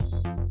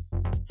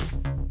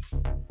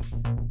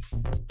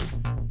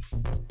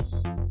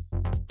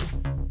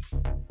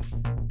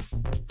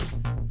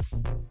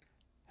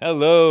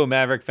Hello,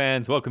 Maverick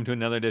fans. Welcome to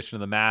another edition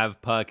of the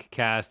Mav Puck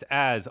Cast.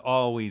 As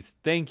always,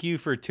 thank you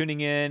for tuning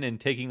in and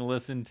taking a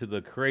listen to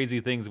the crazy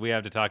things we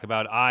have to talk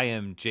about. I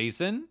am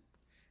Jason.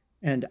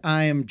 And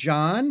I am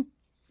John.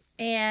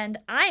 And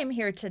I am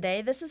here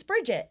today. This is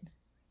Bridget.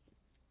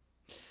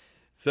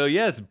 So,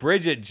 yes,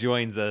 Bridget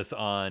joins us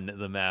on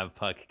the Mav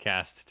Puck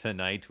Cast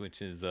tonight,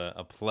 which is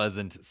a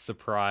pleasant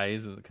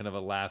surprise, kind of a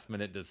last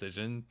minute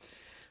decision.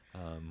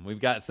 We've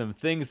got some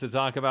things to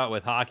talk about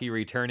with hockey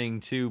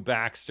returning to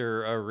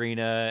Baxter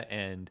Arena,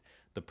 and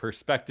the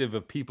perspective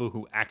of people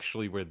who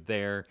actually were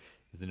there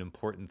is an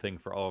important thing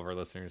for all of our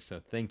listeners. So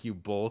thank you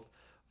both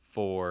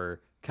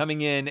for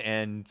coming in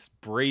and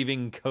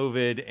braving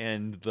COVID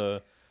and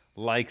the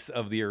likes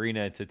of the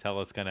arena to tell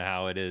us kind of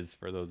how it is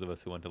for those of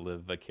us who want to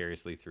live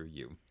vicariously through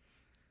you.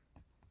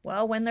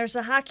 Well, when there's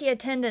a hockey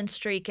attendance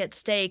streak at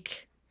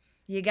stake,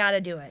 you got to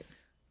do it.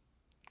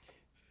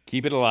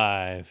 Keep it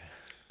alive.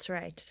 That's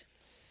right.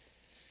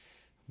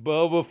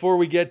 Well, before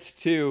we get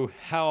to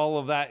how all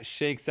of that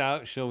shakes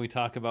out, shall we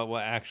talk about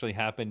what actually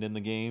happened in the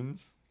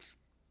games?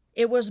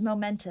 It was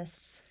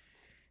momentous.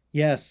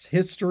 Yes,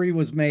 history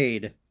was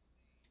made.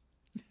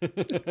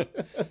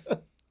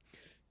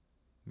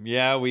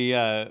 Yeah,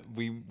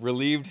 we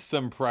relieved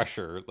some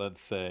pressure,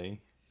 let's say.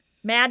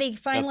 Maddie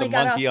finally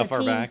got off the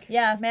team. Back.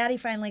 Yeah, Maddie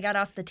finally got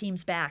off the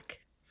team's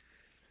back.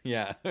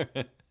 Yeah.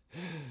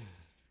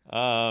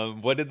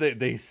 What did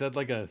they said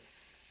like a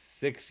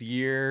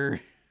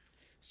 6-year?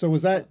 So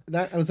was that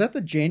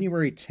the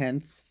January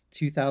 10th,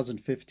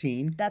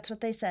 2015? That's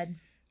what they said.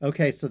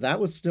 Okay, so that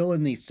was still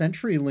in the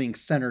CenturyLink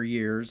Center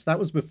years. That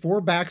was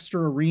before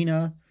Baxter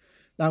Arena.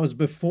 That was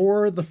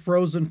before the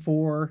Frozen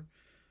Four.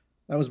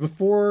 That was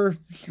before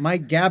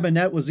Mike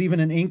Gabinet was even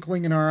an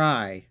inkling in our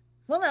eye.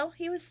 Well, no,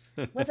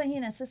 wasn't he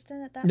an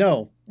assistant at that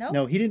No, point?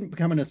 No, he didn't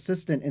become an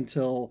assistant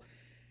until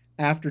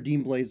after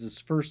Dean Blaze's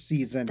first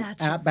season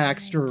at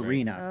Baxter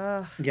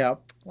Arena.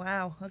 Yep.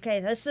 Wow.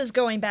 Okay, this is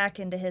going back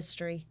into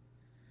history.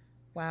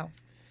 Wow.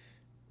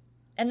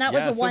 And that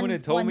was a 1-0. Someone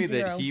had told me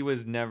that he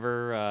was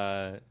never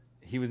at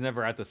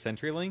the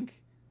CenturyLink.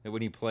 That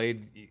when he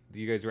played,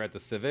 you guys were at the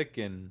Civic,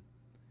 and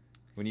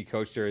when he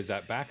coached her is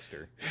at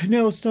Baxter.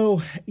 No,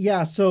 so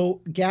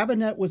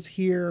Gabinet was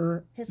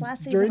here his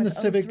last season during was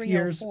the Civic 03-04.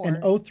 years, and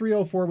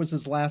 03-04 was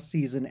his last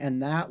season,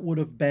 and that would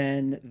have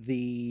been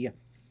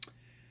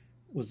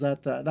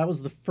that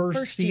was the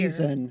first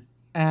season year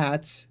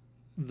at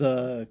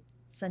the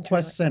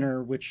Quest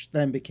Center, which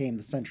then became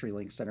the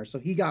CenturyLink Center. So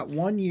he got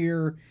 1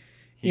 year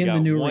in the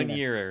new arena. 1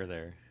 year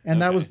there,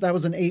 and that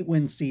was an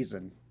 8-win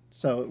season.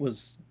 So it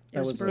was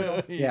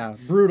brutal. Yeah,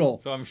 brutal.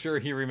 So I'm sure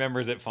he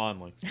remembers it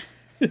fondly.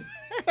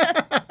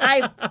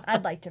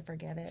 I'd like to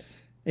forget it.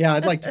 Yeah,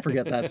 I'd like to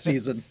forget that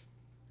season.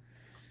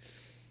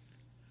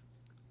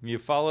 You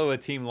follow a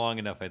team long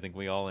enough, I think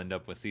we all end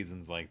up with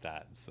seasons like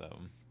that.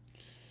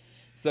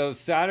 So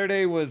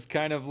Saturday was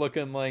kind of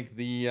looking like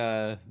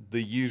the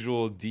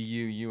usual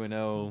DU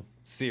UNO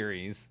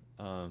series.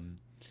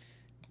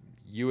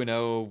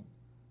 UNO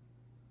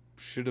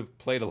should have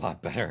played a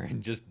lot better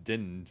and just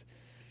didn't.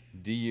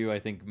 DU, I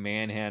think,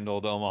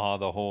 manhandled Omaha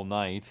the whole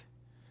night.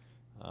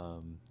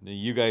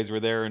 You guys were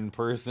there in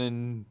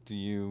person. Do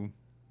you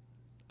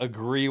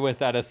agree with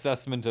that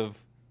assessment of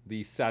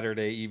the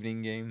Saturday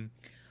evening game?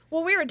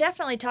 Well, we were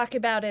definitely talking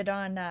about it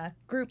on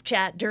group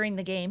chat during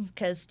the game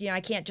because, I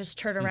can't just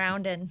turn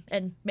around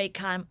and make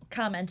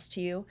comments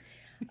to you.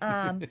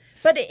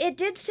 But it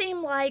did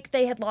seem like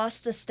they had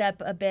lost a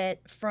step a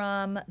bit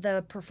from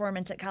the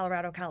performance at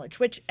Colorado College,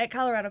 which at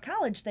Colorado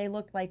College, they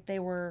looked like they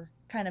were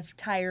kind of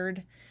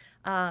tired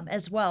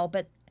as well.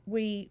 But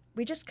we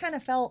just kind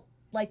of felt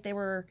like they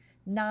were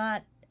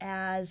not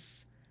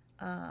as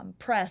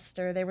pressed,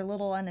 or they were a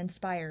little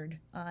uninspired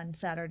on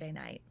Saturday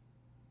night.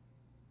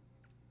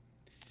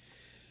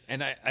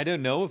 And I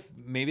don't know if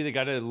maybe they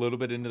got a little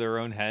bit into their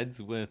own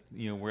heads with,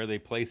 where they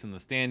place in the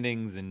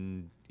standings,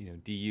 and,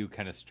 DU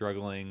kind of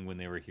struggling when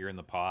they were here in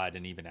the pod,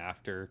 and even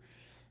after.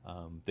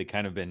 They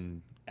kind of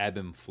been ebb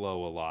and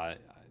flow a lot.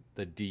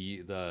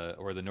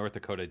 The North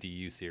Dakota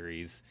DU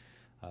series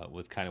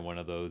was kind of one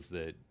of those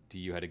that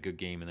DU had a good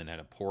game and then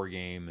had a poor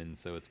game, and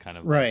so it's kind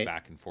of like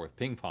back and forth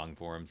ping pong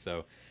for them.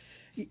 So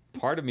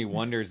part of me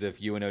wonders if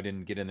UNO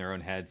didn't get in their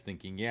own heads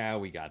thinking, yeah,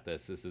 we got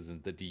this. This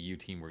isn't the DU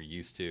team we're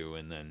used to,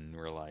 and then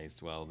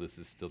realized, well, this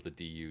is still the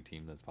DU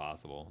team that's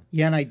possible.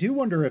 Yeah, and I do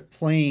wonder if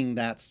playing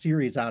that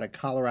series out at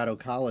Colorado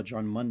College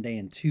on Monday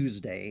and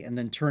Tuesday, and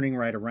then turning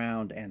right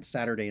around and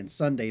Saturday and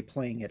Sunday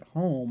playing at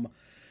home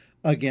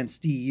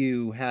against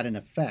DU had an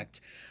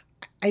effect.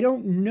 I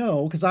don't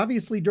know, because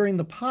obviously during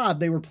the pod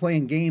they were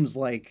playing games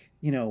like,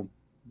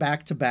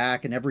 back to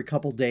back and every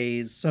couple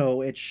days,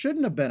 so it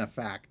shouldn't have been a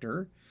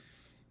factor.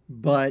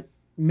 But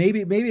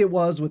maybe it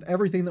was, with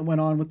everything that went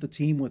on with the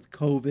team with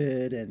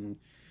COVID and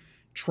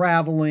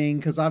traveling,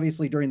 because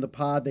obviously during the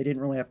pod they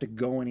didn't really have to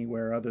go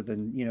anywhere other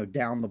than,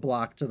 down the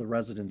block to the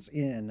Residence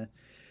Inn.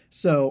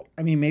 So,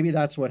 I mean, maybe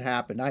that's what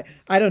happened.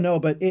 I don't know,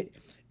 but it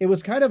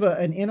was kind of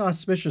an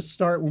inauspicious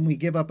start when we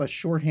give up a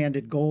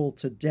shorthanded goal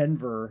to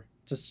Denver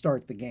to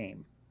start the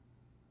game.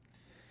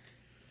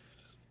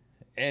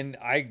 And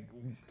I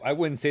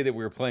wouldn't say that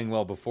we were playing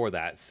well before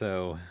that.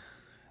 So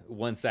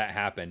once that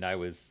happened, I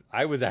was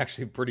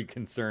actually pretty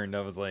concerned.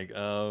 I was like,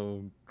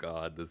 oh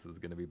God, this is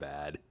gonna be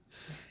bad.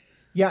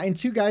 Yeah, and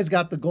two guys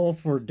got the goal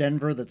for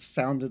Denver that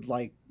sounded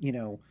like,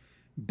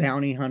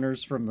 bounty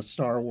hunters from the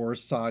Star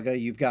Wars saga.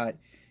 You've got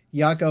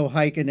Jaakko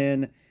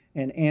Heikkinen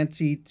and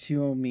Antti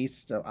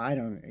Tuomisto. I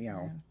don't,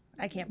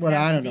 I can't but I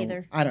pronounce don't it know.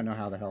 either. I don't know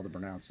how the hell to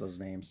pronounce those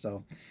names.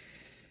 So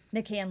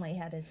Nick Hanley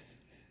had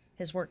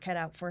his work cut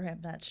out for him.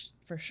 That's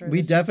for sure. we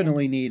this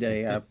definitely need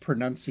a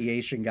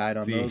pronunciation guide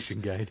on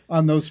Pronunciation guide.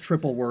 on those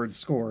triple word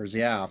scores.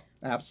 Yeah,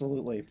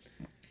 absolutely.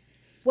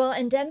 Well,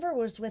 and Denver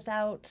was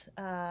without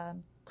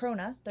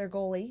Krona, their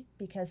goalie,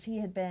 because he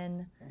had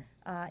been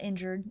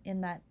injured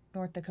in that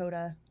North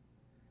Dakota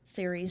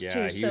series Yeah,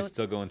 too. he So was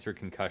still going through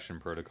concussion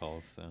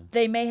protocols. So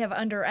they may have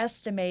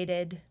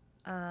underestimated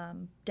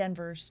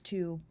Denver's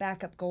two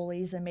backup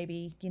goalies and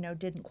maybe,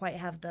 didn't quite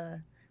have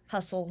the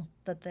hustle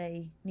that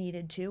they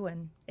needed to,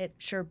 and it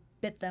sure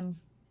bit them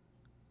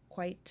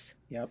quite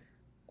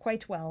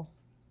well.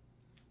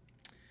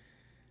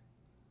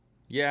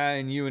 yeah,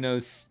 and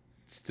UNO's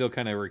still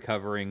kind of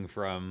recovering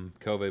from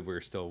COVID.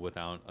 We're still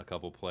without a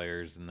couple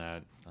players, and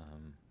that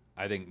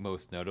I think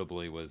most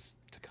notably was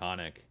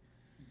Taconic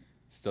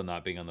still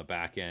not being on the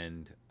back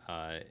end.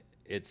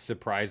 It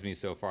surprised me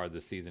so far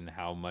this season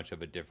how much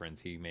of a difference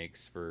he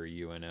makes for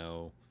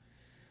UNO.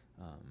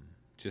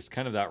 Just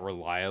kind of that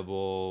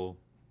reliable,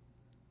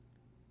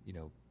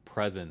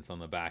 presence on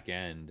the back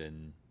end,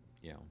 and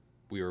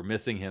we were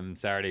missing him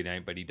Saturday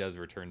night, but he does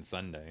return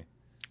Sunday.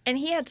 And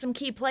he had some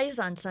key plays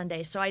on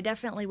Sunday, so I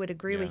definitely would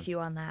agree Yeah. with you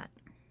on that.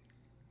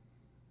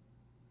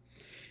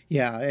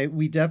 Yeah,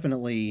 we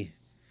definitely,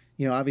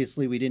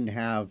 obviously we didn't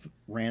have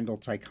Randall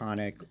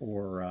Taconic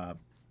or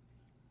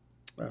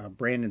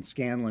Brandon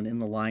Scanlon in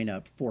the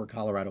lineup for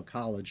Colorado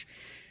College.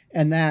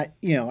 And that,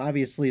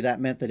 obviously that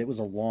meant that it was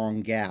a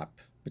long gap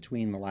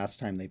between the last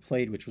time they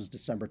played, which was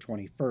December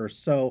 21st.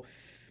 So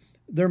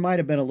there might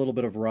have been a little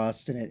bit of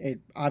rust, and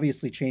it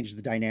obviously changed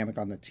the dynamic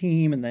on the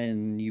team. And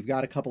then you've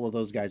got a couple of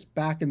those guys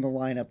back in the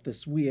lineup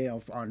this week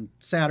on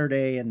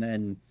Saturday, and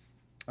then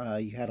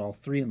you had all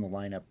three in the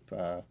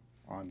lineup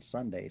on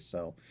Sunday.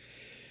 So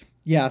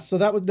yeah, so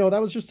that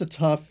was just a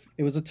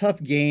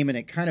tough game, and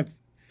it kind of,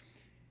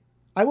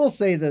 I will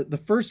say that the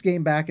first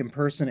game back in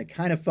person, it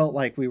kind of felt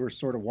like we were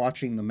sort of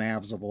watching the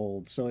Mavs of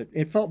old. So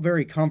it felt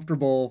very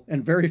comfortable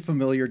and very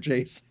familiar,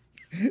 Jason.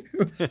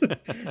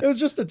 It was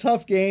just a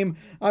tough game.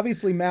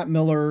 Obviously, Matt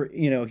Miller,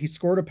 he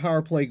scored a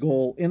power play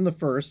goal in the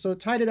first, so it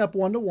tied it up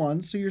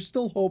 1-1. So you're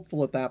still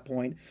hopeful at that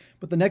point.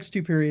 But the next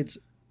two periods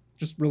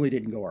just really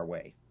didn't go our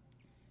way.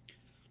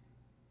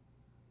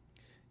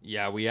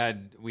 Yeah, we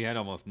had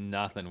almost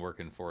nothing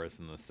working for us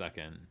in the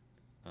second,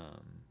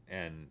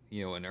 and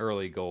an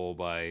early goal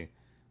by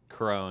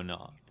Crone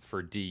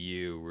for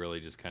DU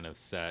really just kind of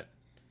set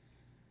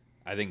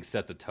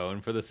the tone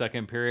for the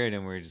second period,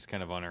 and we were just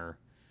kind of on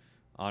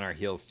our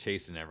heels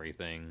chasing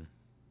everything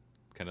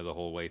kind of the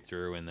whole way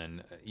through. And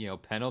then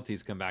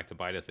penalties come back to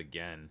bite us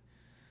again.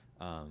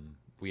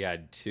 We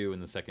had two in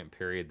the second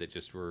period that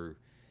just were,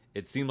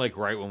 it seemed like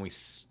right when we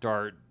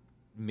start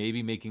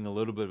maybe making a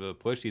little bit of a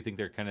push, you think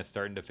they're kind of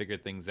starting to figure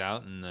things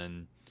out, and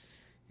then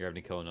you're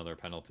having to kill another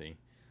penalty.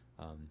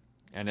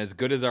 And as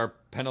good as our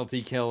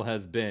penalty kill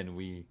has been,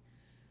 we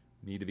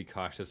need to be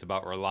cautious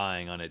about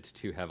relying on it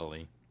too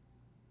heavily.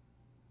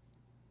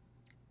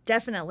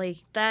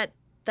 Definitely.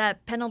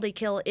 That penalty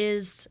kill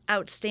is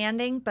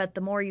outstanding, but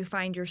the more you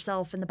find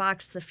yourself in the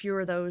box, the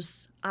fewer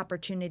those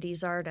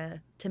opportunities are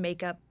to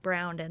make up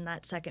ground, and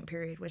that second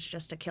period was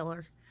just a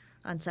killer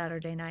on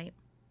Saturday night.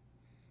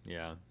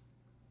 Yeah.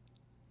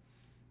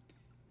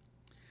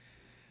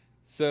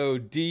 So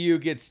DU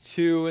gets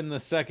two in the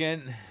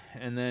second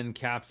and then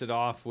caps it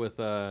off with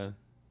a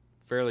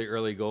fairly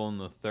early goal in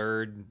the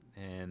third,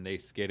 and they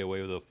skate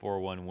away with a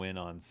 4-1 win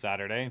on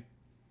Saturday.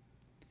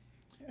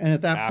 And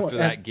at that After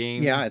that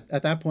game, at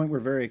that point,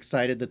 we're very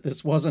excited that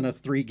this wasn't a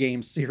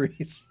 3-game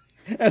series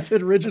as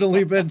had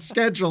originally been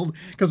scheduled,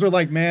 because we're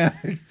like, man,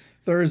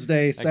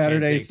 Thursday,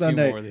 Saturday,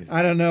 Sunday.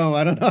 I don't know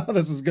how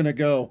this is going to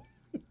go.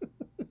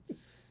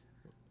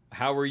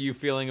 How were you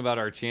feeling about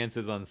our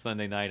chances on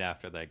Sunday night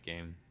after that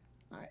game?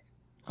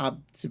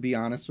 To be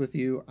honest with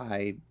you,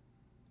 I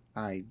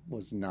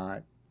was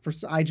not.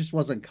 I just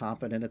wasn't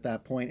confident at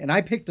that point, and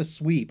I picked a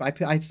sweep.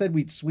 I said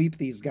we'd sweep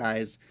these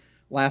guys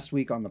last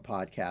week on the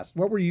podcast.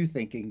 What were you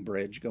thinking,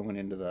 Bridge, going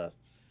into the...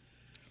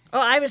 Oh,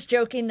 I was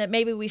joking that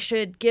maybe we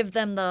should give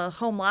them the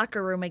home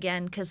locker room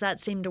again, because that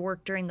seemed to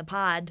work during the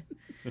pod.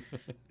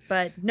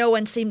 But no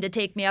one seemed to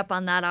take me up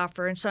on that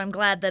offer, and so I'm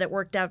glad that it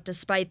worked out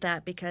despite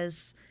that,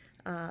 because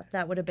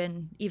that would have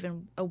been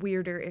even a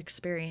weirder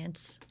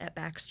experience at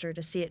Baxter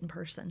to see it in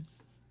person.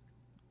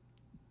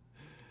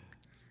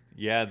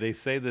 Yeah, they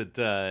say that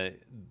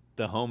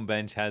the home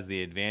bench has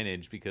the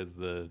advantage because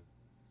the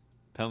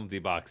penalty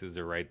boxes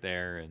are right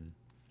there, and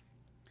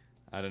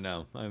I don't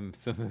know. I'm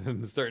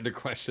starting to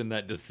question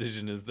that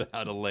decision as to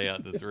how to lay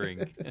out this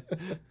rink.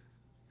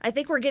 I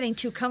think we're getting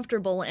too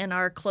comfortable in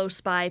our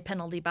close by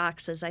penalty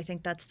boxes. I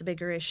think that's the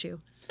bigger issue.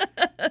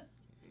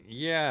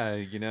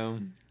 Yeah,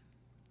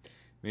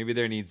 maybe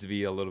there needs to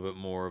be a little bit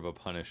more of a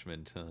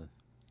punishment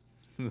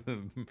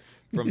from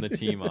the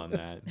team on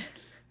that.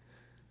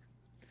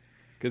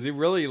 Because it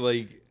really,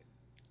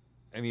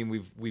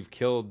 we've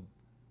killed,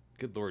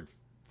 good Lord,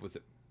 was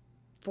it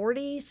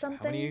 40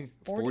 something? How many?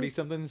 40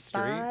 something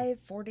straight?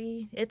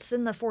 40. It's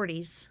in the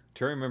 40s. I'm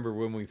trying to remember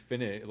when we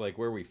finished,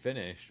 where we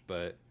finished,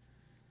 but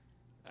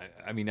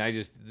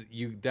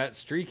that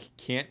streak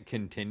can't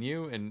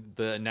continue. And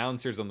the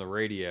announcers on the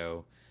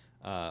radio,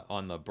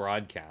 on the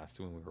broadcast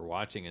when we were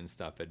watching and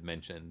stuff, had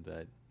mentioned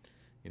that,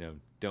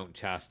 don't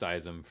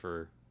chastise them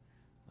for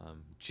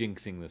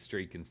jinxing the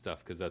streak and stuff,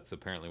 because that's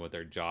apparently what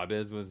their job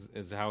is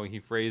how he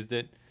phrased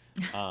it.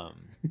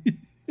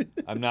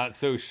 I'm not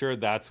so sure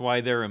that's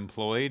why they're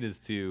employed, is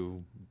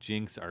to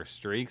jinx our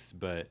streaks,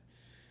 but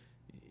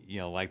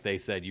like they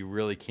said, you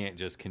really can't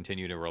just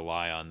continue to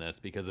rely on this,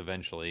 because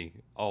eventually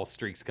all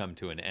streaks come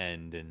to an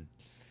end, and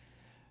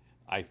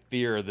I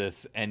fear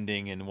this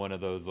ending in one of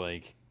those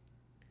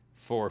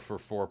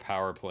 4-for-4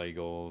 power play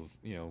goals,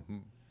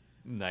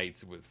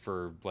 nights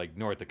for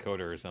North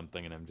Dakota or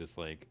something, and I'm just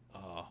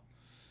oh.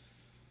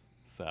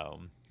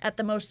 So at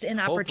the most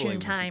inopportune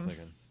time.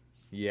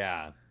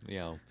 Yeah,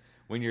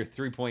 when you're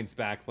 3 points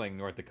back playing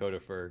North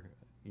Dakota for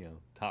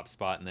top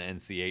spot in the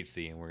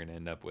NCHC, and we're gonna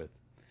end up with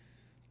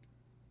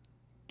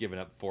giving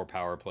up 4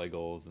 power play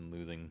goals and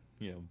losing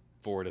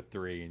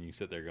 4-3, and you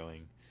sit there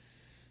going,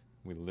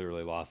 we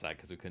literally lost that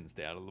because we couldn't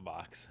stay out of the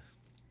box.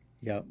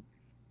 Yep.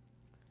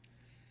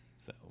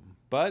 So,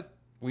 but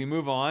we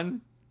move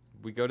on.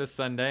 We go to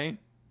Sunday.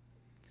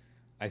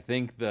 I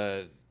think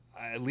at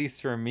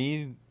least for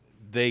me,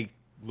 they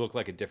look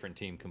like a different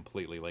team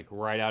completely.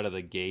 Right out of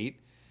the gate,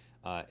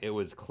 it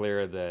was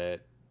clear that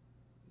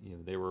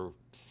they were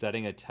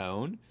setting a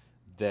tone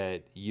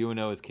that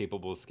UNO is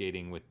capable of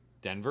skating with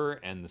Denver,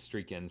 and the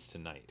streak ends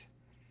tonight.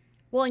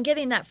 Well, and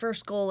getting that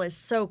first goal is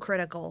so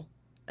critical,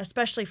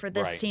 especially for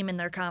this Right. team and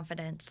their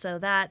confidence. So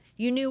that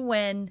you knew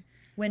when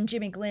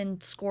Jimmy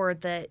Glenn scored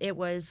that it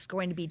was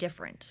going to be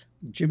different.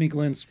 Jimmy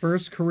Glenn's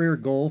first career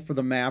goal for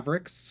the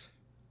Mavericks.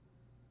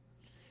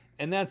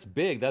 And that's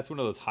big. That's one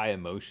of those high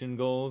emotion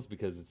goals,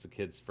 because it's the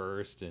kid's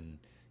first, and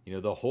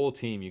the whole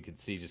team, you could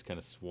see just kind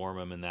of swarm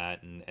them in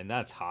that, and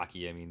that's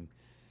hockey.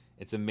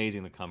 It's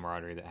amazing the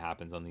camaraderie that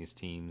happens on these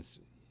teams.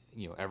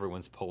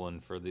 Everyone's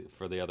pulling for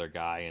the other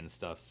guy and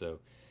stuff. So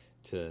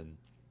to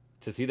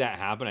see that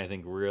happen, I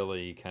think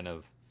really kind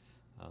of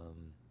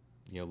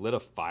lit a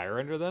fire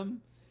under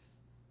them.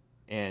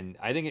 And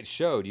I think it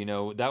showed.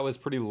 That was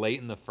pretty late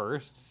in the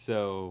first,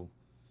 so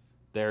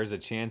there's a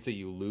chance that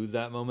you lose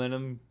that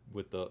momentum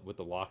with the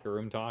locker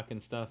room talk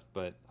and stuff.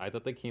 But I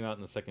thought they came out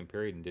in the second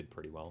period and did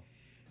pretty well.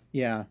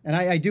 Yeah, and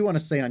I do want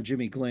to say on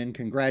Jimmy Glenn,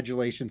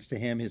 congratulations to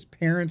him. His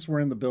parents were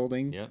in the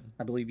building. Yep.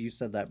 I believe you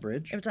said that,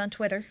 Bridge. It was on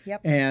Twitter.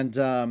 Yep.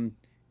 And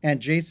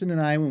Jason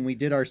and I, when we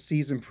did our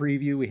season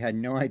preview, we had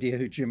no idea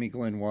who Jimmy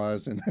Glenn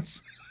was, and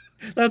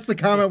that's the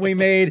comment we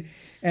made.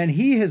 And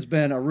he has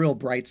been a real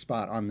bright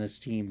spot on this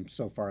team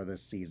so far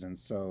this season.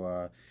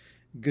 So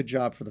good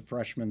job for the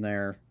freshman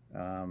there.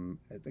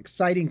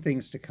 Exciting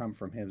things to come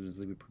from him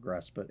as we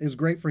progress. But it was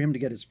great for him to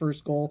get his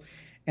first goal.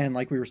 And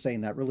like we were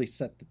saying, that really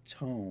set the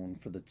tone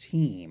for the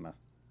team.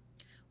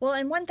 Well,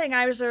 and one thing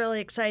I was really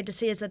excited to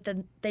see is that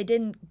they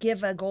didn't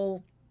give a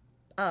goal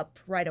up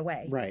right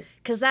away. Right.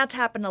 Because that's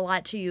happened a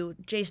lot to you.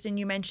 Jason,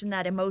 you mentioned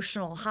that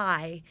emotional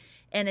high,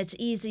 and it's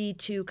easy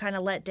to kind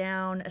of let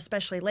down,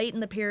 especially late in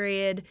the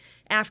period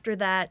after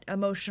that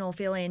emotional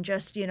feeling,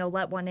 just,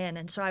 let one in.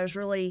 And so I was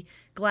really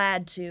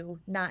glad to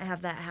not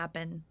have that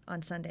happen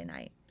on Sunday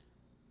night.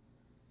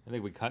 I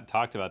think we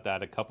talked about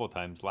that a couple of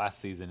times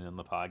last season in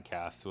the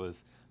podcast,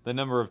 was the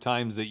number of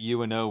times that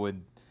UNO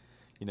would,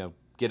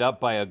 get up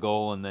by a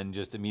goal and then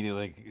just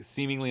immediately,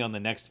 seemingly on the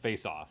next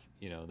face-off,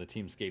 the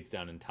team skates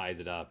down and ties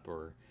it up,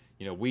 or,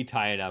 we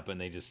tie it up and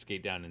they just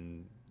skate down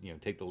and,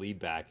 take the lead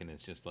back. And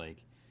it's just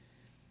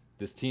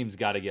this team's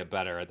got to get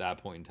better at that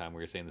point in time.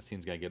 We were saying this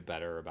team's got to get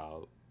better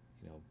about,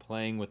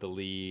 playing with the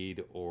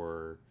lead,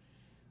 or,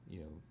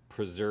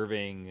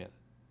 preserving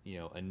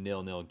a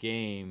 0-0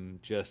 game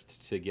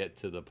just to get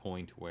to the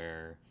point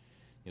where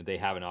they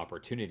have an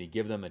opportunity,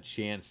 give them a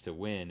chance to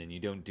win, and you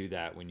don't do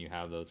that when you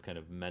have those kind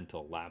of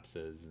mental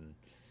lapses. And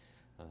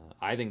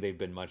I think they've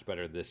been much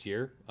better this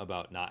year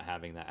about not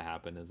having that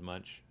happen as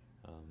much.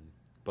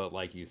 But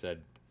like you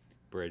said,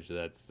 Bridge,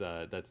 that's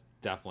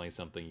definitely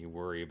something you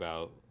worry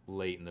about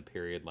late in the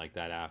period like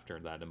that. After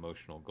that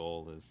emotional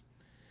goal, is,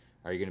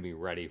 are you going to be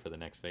ready for the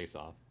next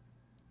face-off?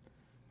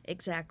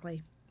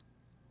 Exactly.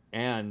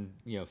 And,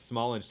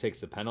 Smallage takes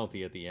the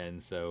penalty at the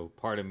end, so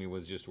part of me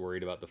was just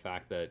worried about the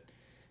fact that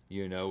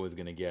was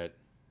going to get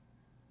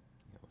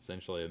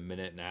essentially a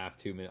minute and a half,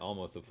 2 minutes,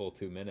 almost a full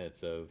 2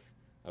 minutes of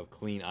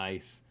clean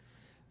ice.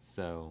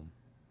 So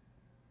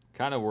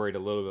kind of worried a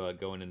little bit about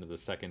going into the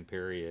second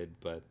period,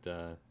 but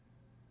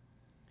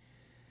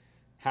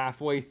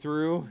halfway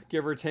through,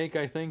 give or take,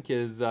 I think,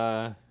 is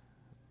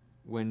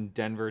when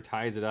Denver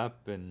ties it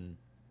up, and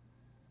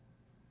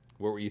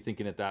what were you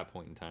thinking at that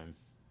point in time?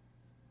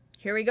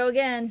 Here we go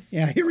again.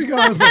 Yeah, here we go.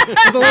 I was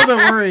a little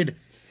bit worried.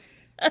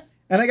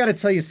 And I got to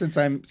tell you, since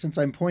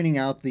I'm pointing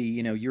out the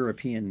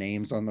European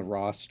names on the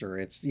roster,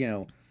 it's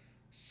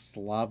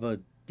Slava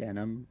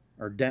Denim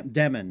or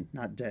Demon,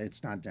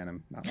 it's not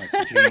denim, not like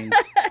the jeans.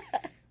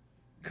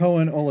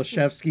 Cohen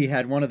Olszewski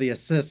had one of the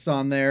assists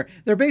on there.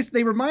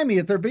 They remind me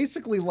that they're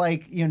basically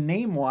like,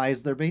 name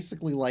wise, they're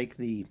basically like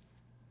the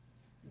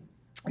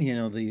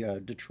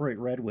Detroit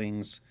Red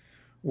Wings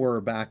were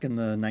back in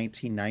the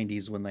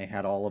 1990s when they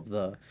had all of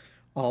the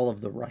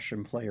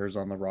Russian players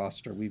on the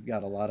roster. We've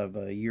got a lot of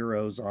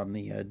Euros on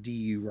the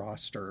DU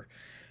roster.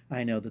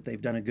 I know that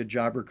they've done a good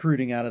job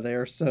recruiting out of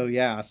there. So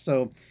yeah,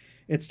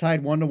 it's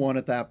tied 1-1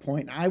 at that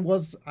point. I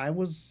was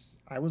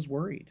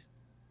worried.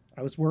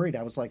 I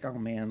was like, oh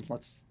man,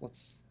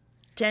 let's.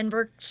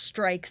 Denver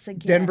strikes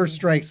again. Denver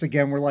strikes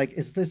again. We're like,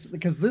 is this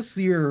because this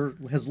year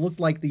has looked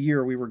like the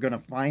year we were going to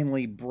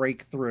finally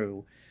break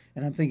through?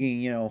 And I'm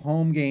thinking,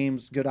 home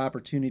games, good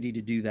opportunity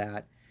to do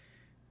that.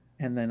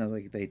 And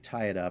then they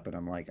tie it up, and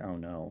I'm like, oh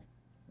no,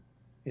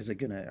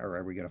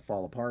 are we gonna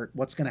fall apart?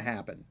 What's gonna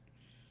happen?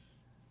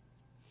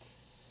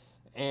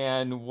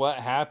 And what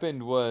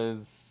happened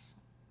was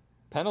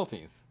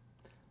penalties,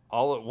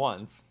 all at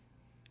once.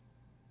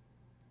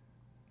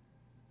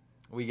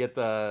 We get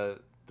the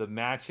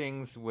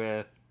matchings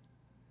with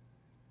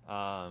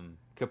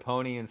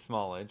Capone and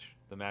Smallage,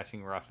 the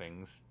matching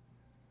roughings,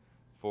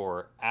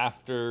 for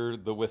after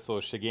the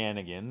whistle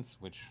shenanigans,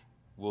 which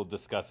we'll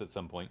discuss at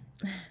some point.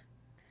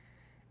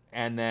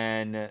 And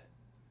then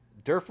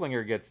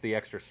Derflinger gets the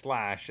extra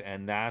slash,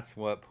 and that's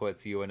what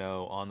puts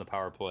UNO on the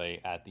power play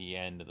at the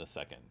end of the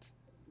second.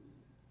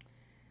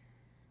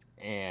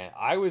 And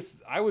I was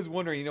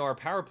wondering, our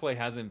power play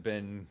hasn't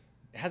been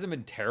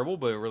terrible,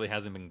 but it really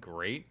hasn't been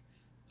great.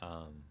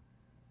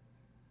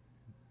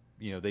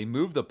 They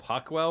move the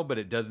puck well, but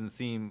it doesn't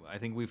seem. I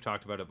think we've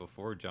talked about it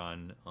before,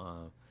 John.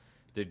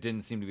 There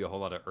didn't seem to be a whole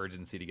lot of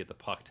urgency to get the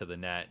puck to the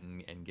net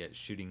and get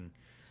shooting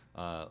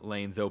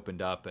lanes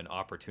opened up and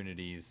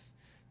opportunities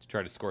to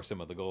try to score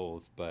some of the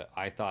goals. But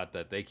I thought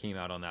that they came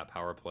out on that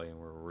power play and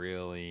were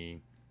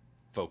really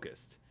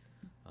focused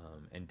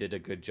and did a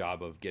good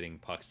job of getting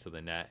pucks to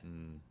the net.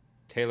 And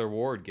Taylor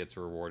Ward gets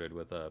rewarded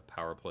with a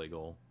power play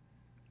goal.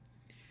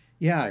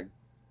 Yeah,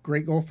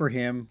 great goal for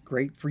him.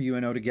 Great for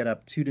UNO to get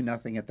up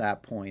 2-0 at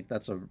that point.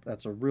 That's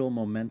a real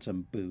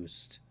momentum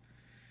boost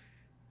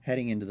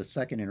heading into the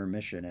second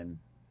intermission.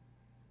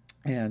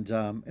 And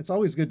it's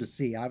always good to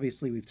see.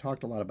 Obviously, we've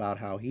talked a lot about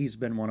how he's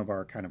been one of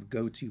our kind of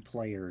go-to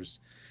players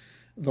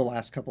the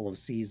last couple of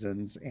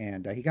seasons.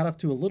 And he got off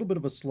to a little bit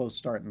of a slow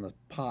start in the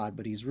pod,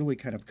 but he's really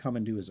kind of come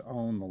into his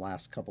own the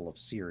last couple of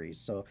series.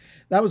 So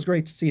that was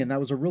great to see. And that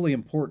was a really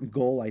important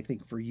goal, I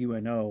think, for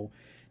UNO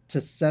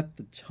to set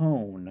the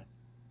tone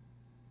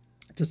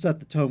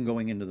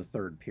going into the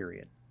third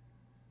period.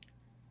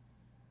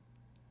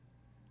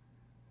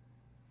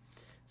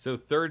 So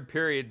third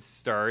period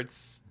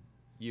starts.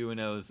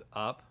 UNO's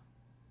up.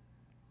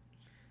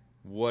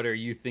 What are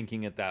you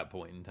thinking at that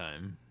point in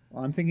time?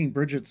 Well, I'm thinking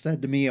Bridget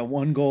said to me a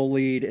 1-goal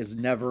lead is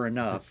never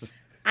enough.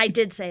 I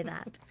did say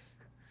that.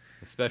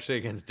 Especially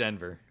against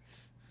Denver.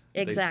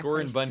 Exactly. They score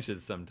in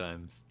bunches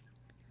sometimes.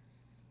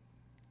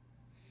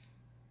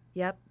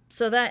 Yep.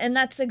 So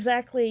that's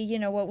exactly,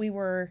 what we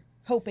were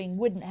hoping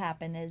wouldn't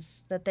happen,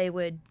 is that they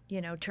would,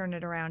 turn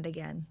it around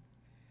again.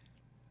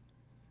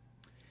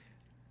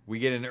 We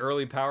get an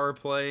early power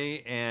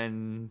play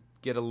and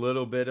get a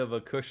little bit of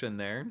a cushion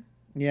there.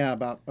 Yeah,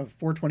 about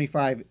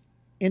 4:25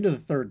 into the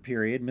third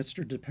period,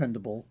 Mr.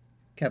 Dependable,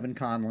 Kevin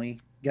Conley,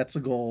 gets a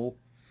goal.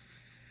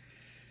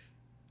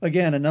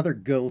 Again, another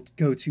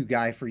go-to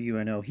guy for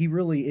UNO. He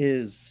really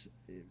is.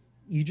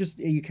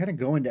 You kind of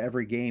go into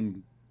every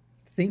game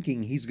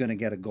thinking he's going to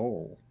get a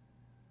goal.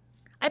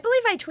 I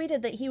believe I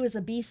tweeted that he was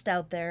a beast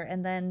out there,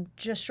 and then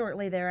just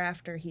shortly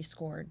thereafter he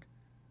scored.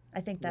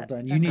 I think that. Well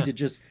done. You need to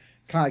just.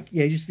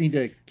 You just need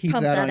to keep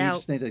that on. Out. You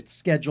just need to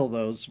schedule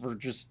those for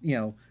just,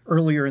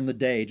 earlier in the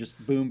day.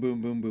 Just boom,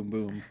 boom, boom, boom,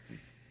 boom.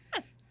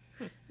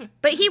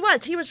 But he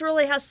was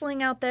really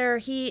hustling out there.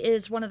 He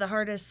is one of the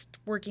hardest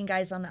working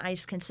guys on the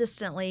ice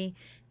consistently,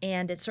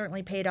 and it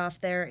certainly paid off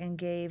there and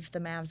gave the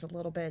Mavs a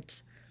little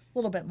bit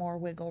more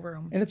wiggle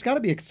room. And it's got to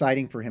be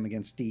exciting for him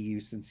against DU,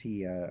 since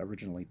he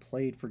originally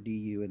played for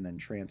DU and then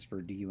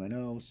transferred to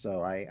UNO.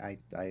 So I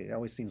it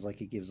always seems like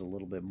he gives a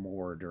little bit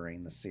more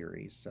during the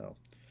series. So.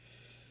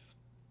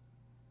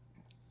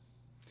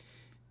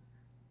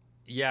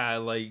 Yeah,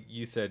 like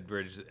you said,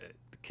 Bridge,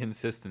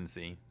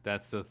 consistency.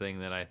 That's the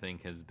thing that I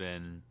think has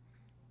been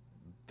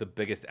the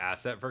biggest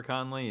asset for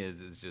Conley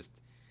is just,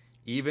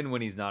 even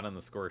when he's not on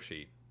the score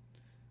sheet,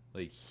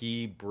 like,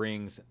 he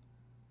brings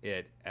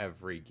it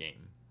every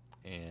game.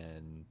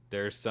 And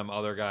there's some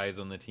other guys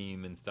on the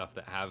team and stuff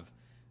that have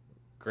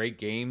great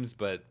games,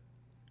 but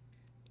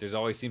there's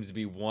always seems to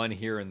be one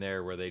here and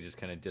there where they just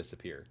kind of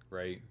disappear,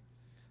 right?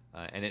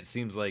 And it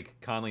seems like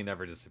Conley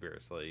never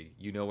disappears. Like,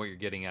 you know what you're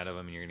getting out of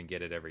him, and you're going to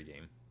get it every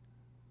game.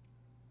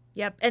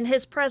 Yep, and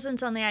his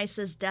presence on the ice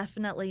is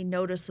definitely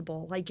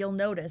noticeable. Like you'll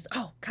notice,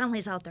 oh,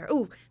 Conley's out there.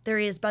 Oh, there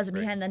he is buzzing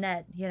behind the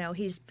net. You know,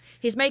 he's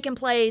making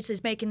plays,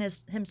 he's making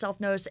himself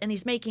notice, and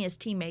he's making his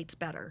teammates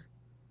better.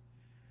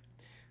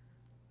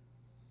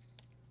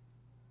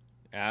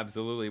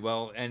 Absolutely.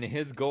 Well, and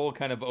his goal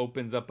kind of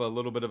opens up a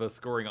little bit of a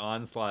scoring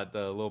onslaught,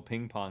 the little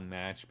ping pong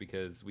match,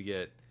 because we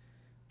get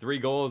 3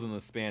 goals in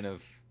the span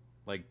of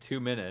like 2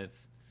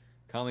 minutes.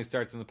 Conley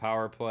starts in the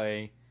power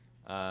play.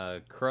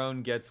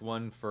 Crone gets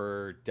one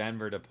for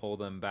Denver to pull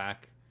them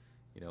back,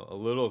 a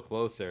little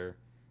closer.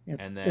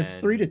 It's 3-2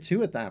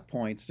 3-2 at that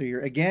point. So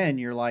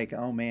you're like,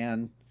 oh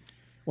man,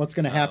 what's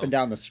going to happen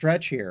down the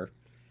stretch here?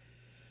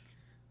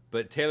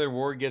 But Taylor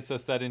Ward gets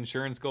us that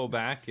insurance goal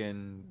back,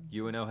 and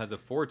UNO has a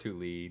 4-2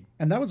 lead.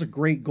 And that was a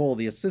great goal.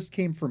 The assist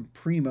came from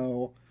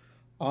Primo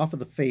off of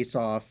the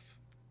face-off.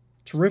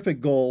 Terrific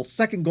goal.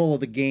 Second goal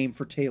of the game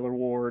for Taylor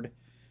Ward.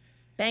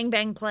 Bang,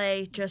 bang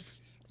play.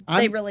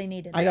 They really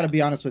needed that. I got to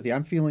be honest with you.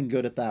 I'm feeling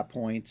good at that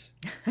point.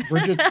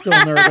 Bridget's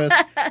still nervous,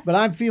 but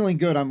I'm feeling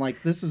good. I'm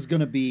like, this is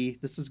gonna be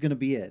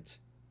it.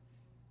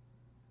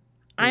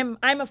 I'm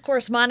of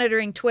course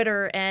monitoring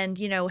Twitter, and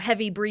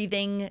heavy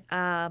breathing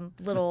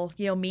little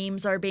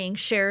memes are being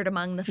shared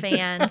among the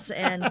fans,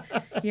 and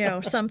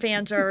some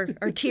fans are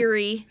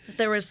teary.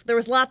 There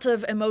was lots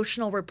of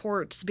emotional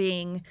reports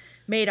being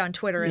made on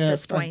Twitter at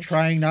this point. I'm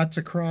trying not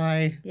to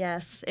cry.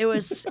 Yes, it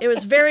was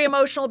very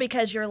emotional,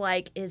 because you're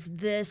like, is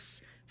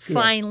this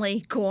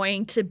finally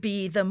going to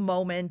be the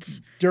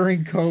moment?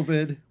 During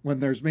COVID, when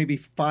there's maybe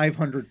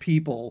 500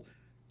 people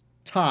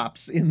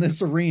tops in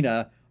this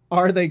arena,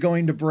 are they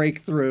going to break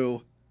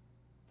through?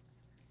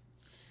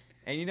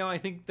 And, I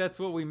think that's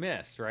what we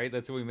missed, right?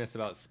 That's what we miss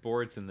about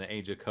sports in the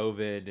age of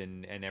COVID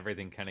and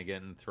everything kind of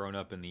getting thrown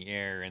up in the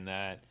air. And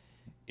that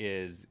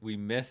is, we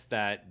miss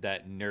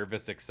that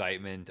nervous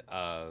excitement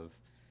of,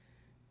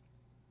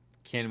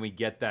 can we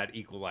get that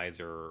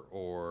equalizer?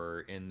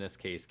 Or in this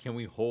case, can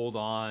we hold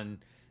on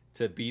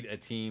to beat a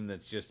team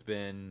that's just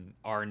been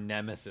our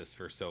nemesis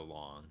for so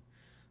long?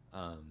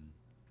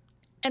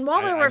 And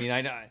while there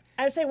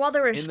I would say while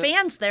there were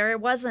fans there,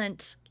 it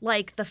wasn't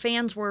like the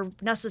fans were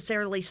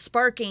necessarily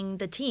sparking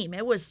the team.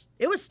 It was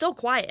still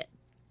quiet.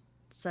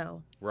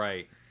 So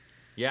right,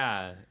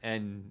 yeah,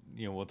 and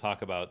we'll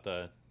talk about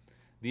the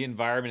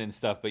environment and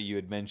stuff. But you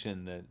had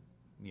mentioned that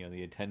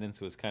the attendance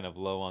was kind of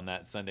low on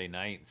that Sunday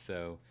night,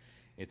 so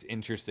it's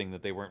interesting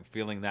that they weren't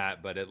feeling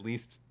that. But at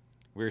least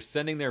we're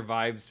sending their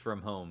vibes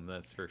from home.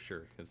 That's for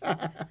sure. Because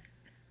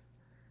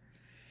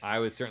I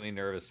was certainly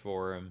nervous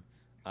for him.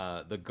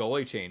 The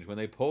goalie change, when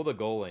they pull the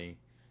goalie,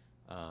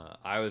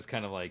 I was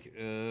kind of like,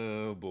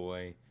 oh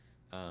boy.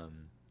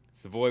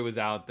 Savoy was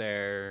out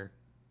there,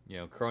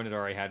 Crone had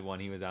already had one,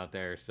 he was out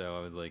there, so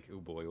I was like, oh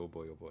boy.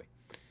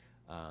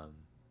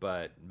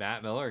 But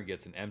Matt Miller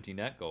gets an empty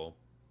net goal,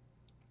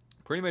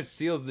 pretty much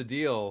seals the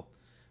deal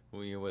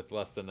with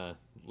less than a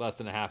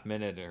half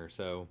minute or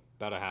so,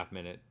 about a half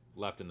minute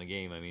left in the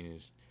game. I mean,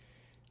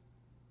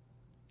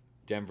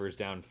 Denver's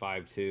down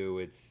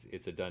 5-2.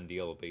 It's a done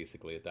deal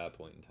basically at that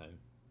point in time.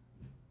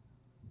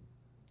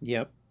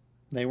 Yep.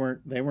 They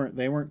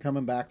weren't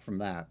coming back from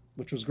that,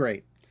 which was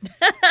great.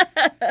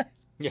 Yeah.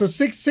 So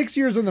six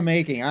years in the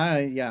making.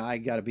 I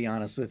got to be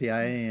honest with you.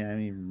 I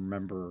don't even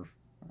remember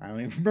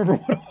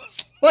what it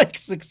was like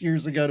 6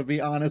 years ago, to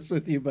be honest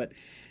with you, but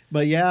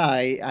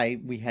yeah,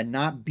 we had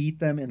not beat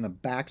them in the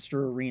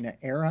Baxter Arena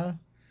era.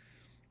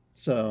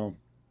 So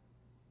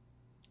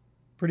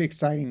pretty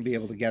exciting to be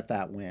able to get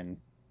that win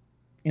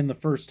in the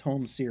first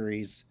home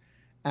series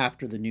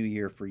after the new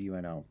year for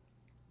UNO.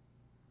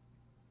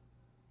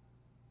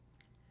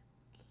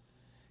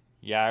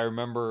 Yeah, I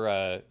remember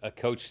a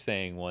coach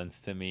saying once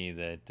to me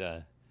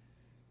that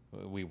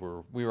we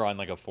were on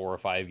like a 4 or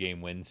 5 game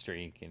win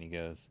streak, and he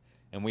goes,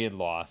 and we had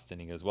lost, and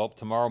he goes, well,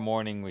 tomorrow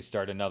morning we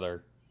start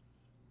another,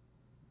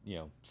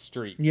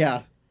 streak.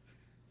 Yeah.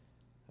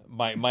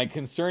 My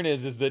concern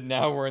is that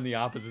now we're on the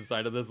opposite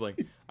side of this.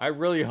 Like, I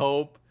really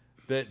hope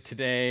that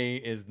today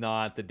is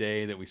not the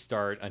day that we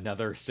start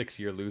another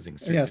 6-year losing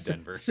streak to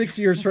Denver. 6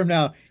 years from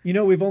now,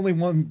 we've only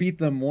beat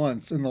them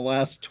once in the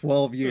last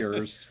 12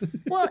 years.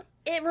 Well,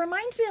 it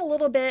reminds me a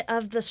little bit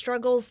of the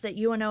struggles that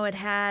UNO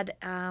had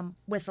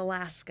with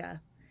Alaska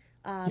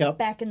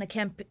back in the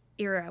Kemp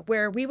era,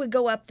 where we would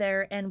go up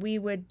there and we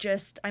would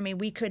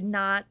we could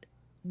not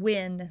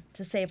win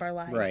to save our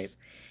lives. Right.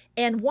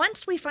 And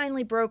once we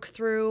finally broke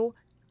through,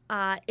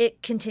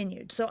 it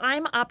continued. So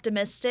I'm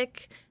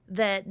optimistic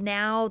that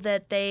now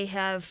that they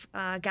have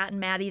gotten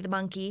Maddie the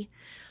monkey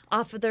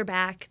off of their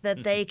back,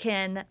 that they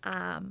can,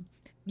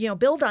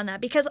 build on that.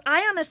 Because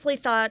I honestly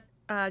thought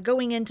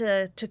going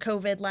into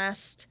COVID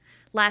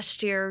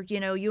last year,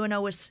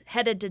 UNO was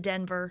headed to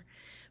Denver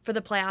for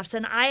the playoffs,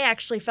 and I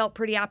actually felt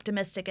pretty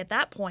optimistic at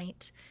that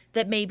point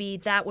that maybe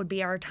that would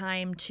be our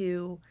time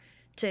to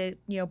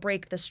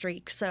break the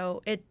streak.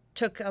 So it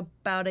took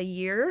about a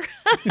year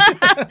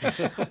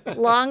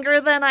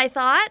longer than I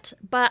thought,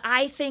 but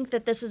I think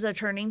that this is a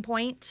turning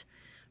point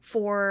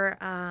for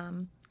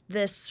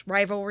this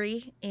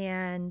rivalry,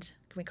 and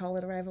Can we call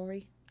it a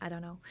rivalry? I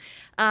don't know.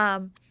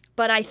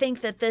 But I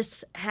think that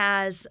this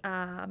has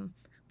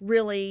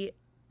really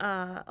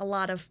a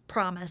lot of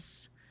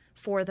promise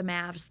for the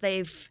Mavs.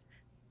 They've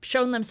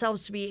shown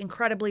themselves to be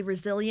incredibly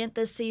resilient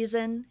this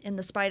season in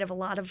the spite of a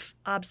lot of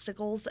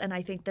obstacles, and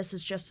I think this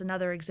is just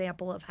another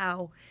example of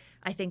how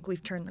I think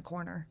we've turned the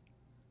corner.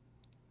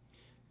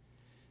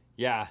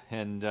 Yeah,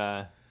 and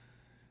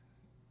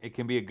it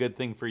can be a good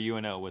thing for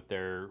UNO with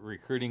their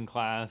recruiting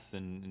class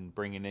and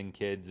bringing in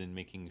kids and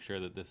making sure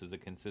that this is a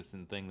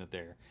consistent thing, that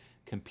they're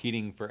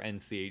competing for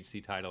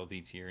NCHC titles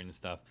each year and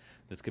stuff.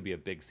 This could be a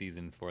big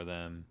season for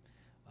them.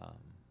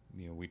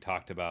 We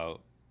talked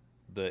about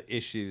the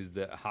issues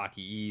that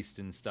Hockey East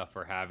and stuff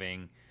are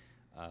having.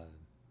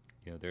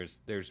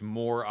 There's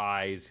more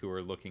eyes who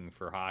are looking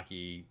for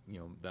hockey,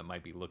 that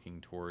might be looking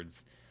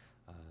towards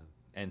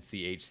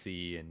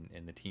NCHC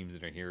and the teams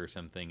that are here or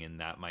something, and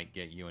that might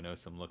get UNO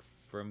some looks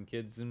from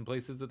kids in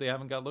places that they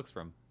haven't got looks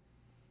from.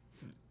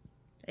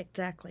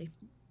 Exactly.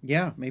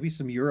 Yeah, maybe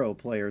some Euro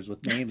players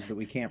with names that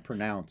we can't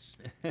pronounce.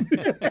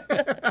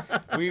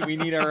 we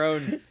need our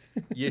own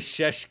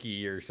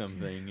Yasheshki or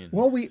something.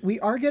 Well, we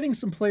are getting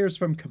some players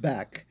from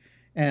Quebec,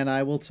 and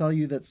I will tell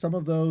you that some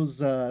of those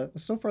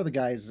so far the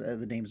guys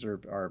the names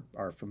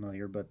are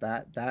familiar, but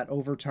that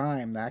over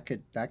time that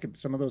could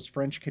some of those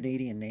French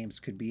Canadian names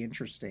could be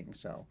interesting.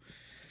 So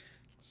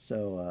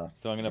I'm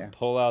gonna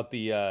pull out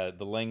the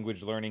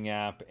language learning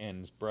app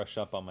and brush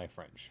up on my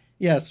French.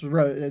 Yes,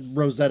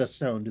 Rosetta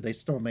Stone. Do they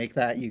still make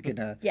that? You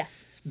can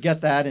yes,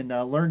 get that and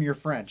learn your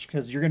French,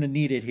 because you're going to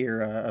need it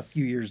here a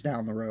few years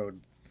down the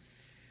road.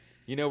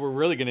 We're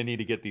really going to need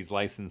to get these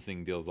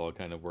licensing deals all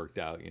kind of worked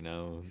out,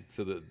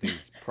 so that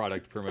these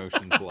product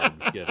promotion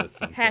plugs get us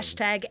some.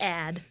 Hashtag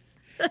ad.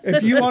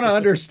 If you want to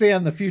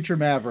understand the future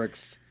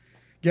Mavericks,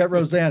 get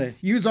Rosanna.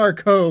 Use our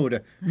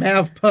code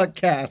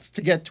MAVPuckcast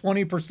to get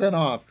 20%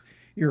 off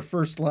your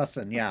first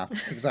lesson. Yeah,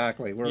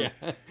 exactly.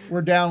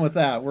 We're down with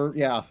that.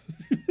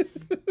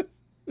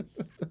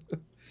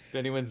 If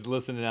anyone's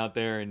listening out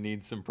there and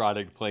needs some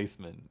product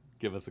placement,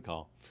 give us a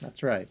call.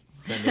 That's right.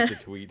 Send us a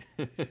tweet.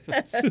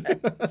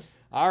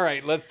 All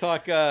right, let's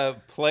talk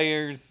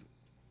players.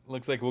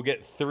 Looks like we'll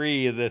get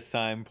 3 this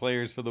time.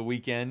 Players for the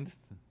weekend.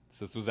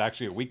 So this was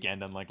actually a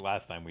weekend, unlike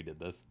last time we did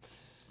this.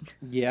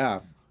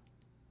 Yeah.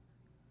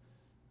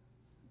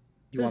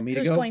 You want me to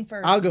Who's go? Going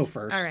first? I'll go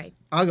first. All right.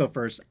 I'll go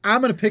first.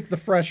 I'm going to pick the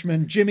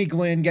freshman, Jimmy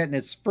Glenn, getting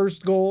his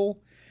first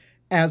goal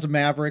as a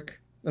Maverick.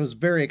 That was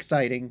very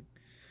exciting.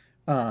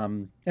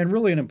 And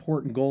really an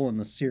important goal in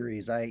the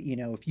series.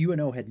 If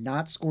UNO had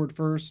not scored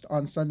first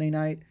on Sunday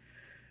night,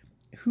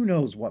 who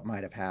knows what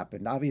might have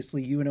happened.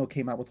 Obviously, UNO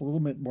came out with a little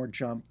bit more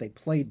jump. They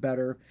played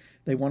better.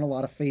 They won a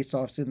lot of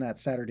faceoffs in that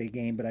Saturday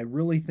game, but I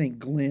really think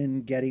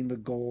Glenn getting the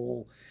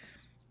goal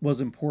was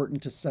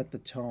important to set the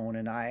tone.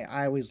 And I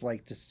always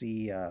like to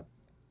see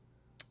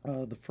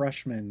the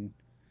freshmen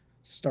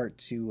start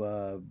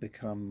to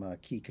become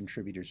key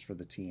contributors for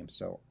the team.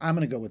 So I'm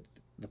going to go with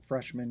the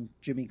freshman,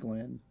 Jimmy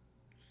Glenn.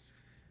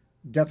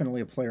 Definitely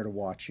a player to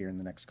watch here in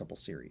the next couple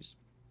series.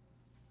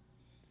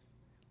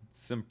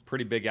 Some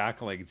pretty big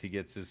accolades. He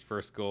gets his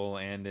first goal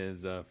and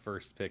his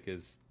first pick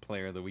as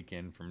player of the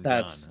weekend from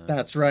John.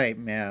 That's right,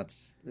 man.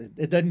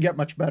 It doesn't get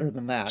much better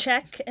than that.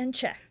 Check and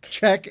check.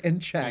 Check and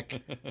check.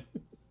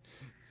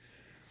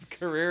 His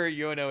career at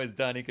UNO is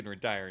done. He can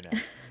retire now.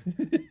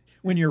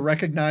 When you're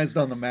recognized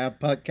on the Mav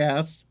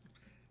Podcast,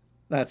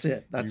 that's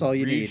it. That's all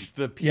you need. Reach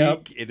the peak.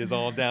 Yep. It is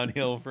all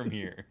downhill from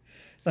here.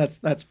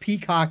 That's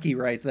peak hockey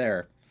right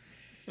there.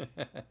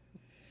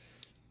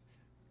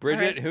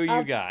 Bridget, who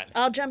you got?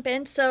 I'll jump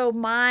in. So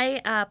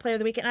my player of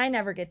the weekend, I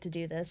never get to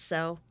do this,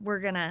 so we're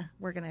gonna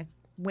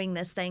wing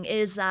this thing,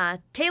 is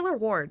Taylor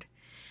Ward,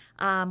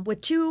 with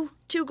two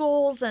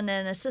goals and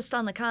an assist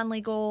on the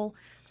Conley goal.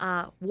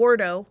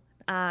 Wardo,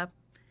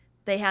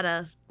 they had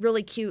a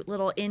really cute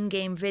little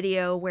in-game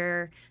video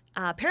where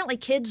apparently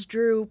kids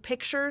drew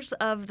pictures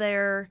of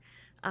their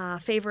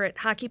favorite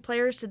hockey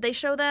players. Did they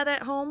show that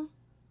at home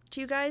to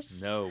you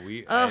guys? No,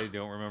 I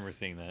don't remember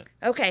seeing that.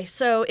 Okay,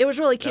 so it was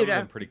really cute. That would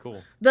have been pretty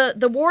cool.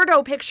 The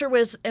Wardo picture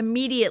was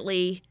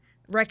immediately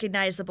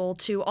recognizable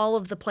to all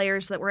of the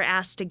players that were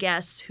asked to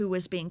guess who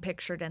was being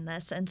pictured in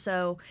this. And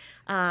so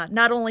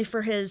not only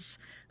for his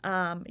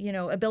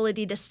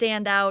ability to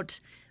stand out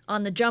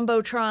on the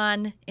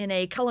Jumbotron in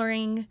a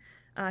coloring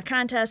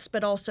contest,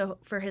 but also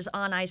for his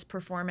on-ice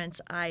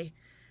performance, I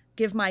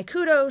give my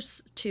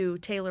kudos to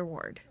Taylor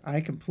Ward.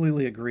 I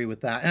completely agree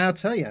with that. And I'll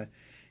tell you,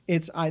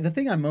 the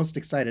thing I'm most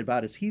excited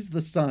about is he's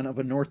the son of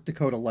a North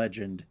Dakota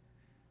legend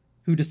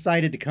who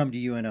decided to come to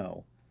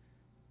UNO.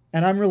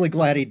 And I'm really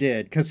glad he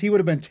did, because he would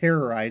have been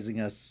terrorizing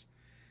us,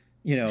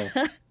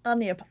 on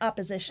the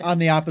opposition. On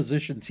the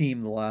opposition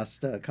team the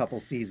last couple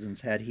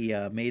seasons had he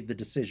made the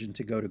decision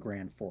to go to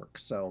Grand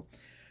Forks. So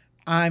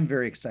I'm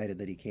very excited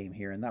that he came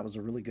here, and that was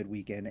a really good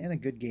weekend and a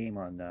good game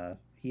on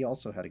he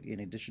also had, in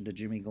addition to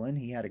Jimmy Glenn,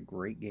 he had a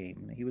great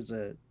game.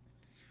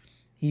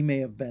 He may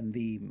have been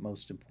the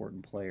most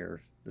important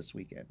player this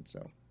weekend.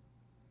 So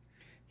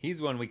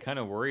he's one we kind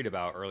of worried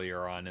about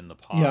earlier on in the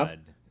pod.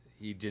 Yep.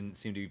 he didn't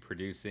seem to be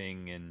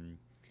producing, and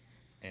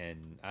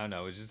I don't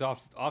know, it was just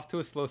off to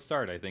a slow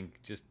start. I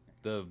think just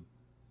the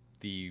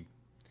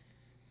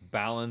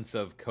balance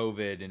of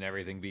COVID and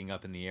everything being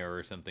up in the air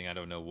or something. I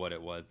don't know what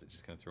it was that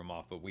just kind of threw him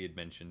off, but we had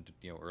mentioned,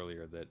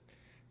 earlier that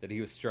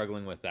he was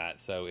struggling with that.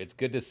 So it's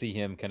good to see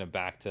him kind of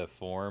back to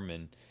form,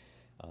 and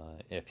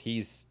if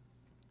he's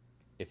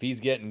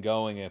getting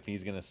going, if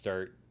he's going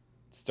to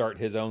start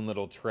his own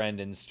little trend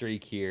and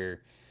streak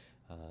here,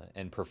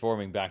 and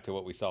performing back to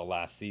what we saw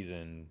last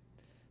season,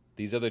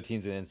 these other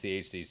teams in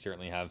NCHC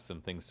certainly have some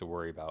things to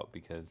worry about,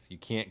 because you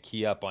can't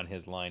key up on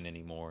his line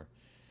anymore.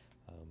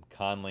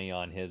 Conley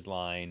on his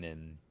line,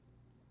 and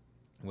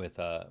with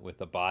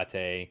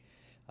Abate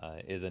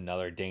is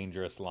another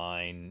dangerous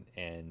line,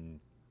 and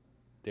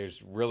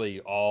there's really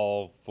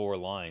all four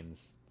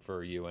lines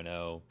for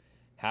UNO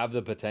have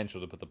the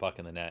potential to put the puck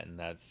in the net, and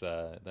that's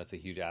a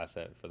huge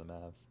asset for the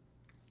Mavs.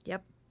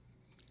 Yep.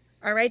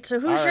 All right, so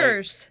who's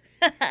yours?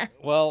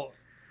 Well,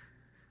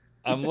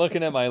 I'm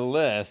looking at my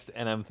list,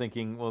 and I'm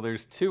thinking, well,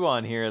 there's two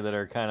on here that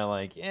are kind of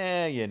like,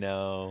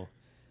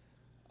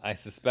 I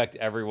suspect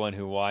everyone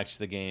who watched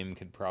the game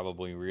could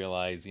probably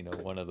realize,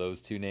 one of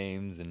those two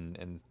names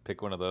and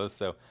pick one of those.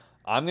 So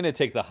I'm going to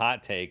take the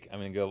hot take. I'm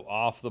going to go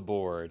off the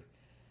board,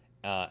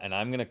 and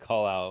I'm going to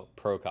call out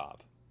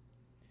Prokop.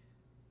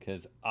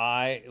 Because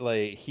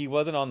he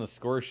wasn't on the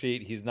score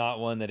sheet. He's not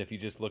one that if you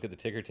just look at the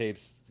ticker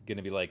tapes, going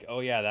to be like, oh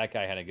yeah, that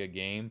guy had a good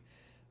game.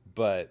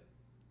 But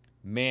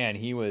man,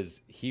 he was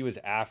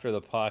after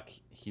the puck.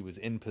 He was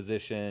in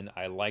position.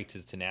 I liked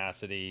his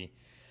tenacity.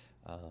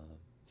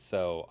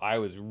 So I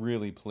was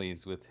really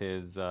pleased with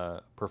his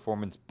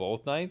performance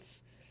both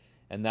nights.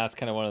 And that's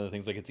kind of one of the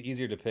things, like, it's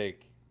easier to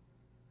pick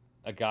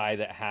a guy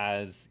that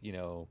has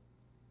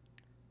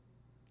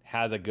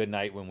a good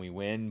night when we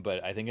win,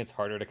 but I think it's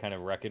harder to kind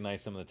of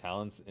recognize some of the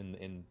talents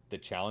in the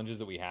challenges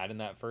that we had in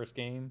that first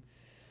game.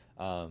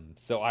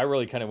 So I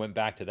really kind of went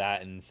back to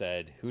that and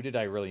said, who did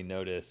I really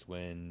notice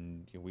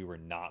when we were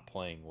not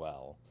playing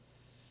well?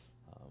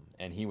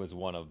 And he was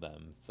one of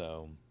them.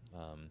 So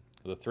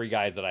the three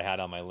guys that I had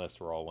on my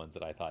list were all ones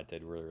that I thought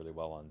did really, really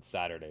well on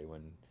Saturday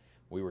when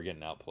we were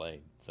getting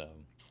outplayed. So,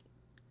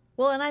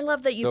 well, and I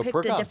love that you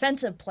picked a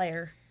defensive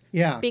player.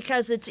 Yeah.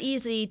 Because it's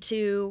easy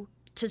to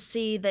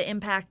see the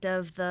impact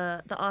of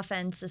the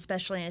offense,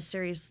 especially in a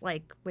series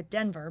like with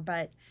Denver,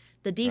 but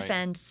the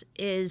defense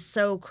is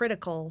so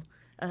critical,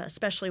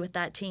 especially with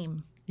that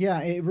team.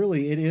 Yeah,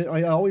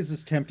 it always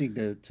is tempting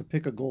to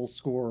pick a goal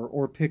scorer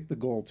or pick the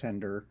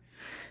goaltender.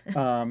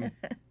 One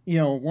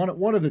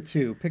of the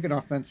two, pick an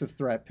offensive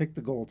threat, pick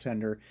the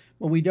goaltender.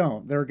 Well, we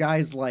don't. There are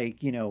guys like,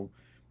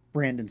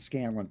 Brandon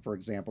Scanlon, for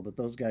example, that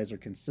those guys are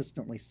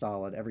consistently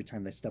solid every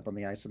time they step on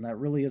the ice. And that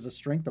really is a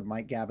strength of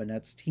Mike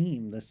Gabinette's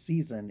team this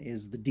season,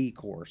 is the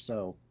D-core.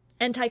 So,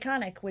 and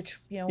Tyconic, which,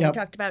 we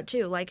talked about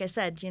too. Like I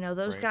said,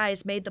 those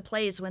guys made the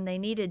plays when they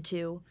needed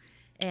to,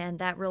 and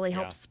that really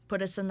helps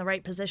put us in the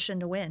right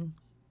position to win.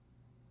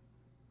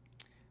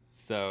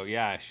 So,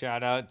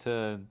 shout out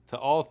to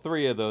all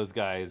three of those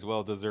guys.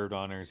 Well-deserved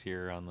honors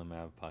here on the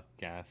Mav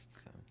Podcast.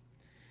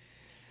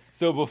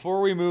 So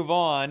before we move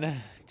on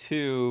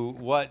to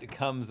what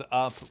comes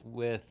up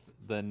with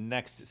the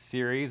next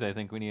series, I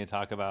think we need to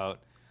talk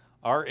about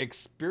our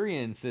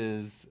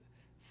experiences,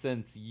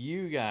 since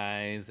you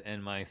guys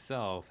and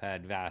myself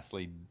had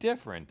vastly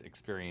different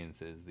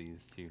experiences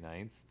these two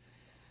nights.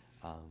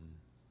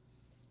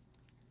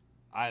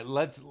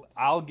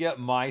 I'll get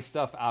my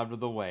stuff out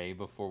of the way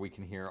before we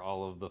can hear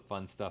all of the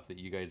fun stuff that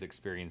you guys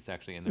experienced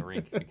actually in the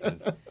rink,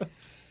 because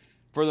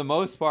for the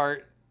most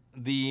part,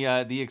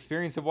 the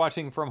experience of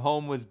watching from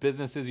home was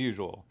business as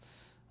usual.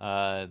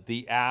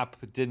 The app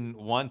didn't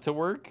want to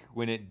work.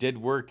 When it did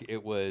work,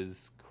 it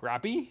was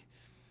crappy.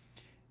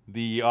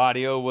 The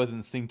audio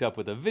wasn't synced up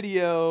with the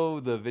video.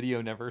 The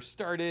video never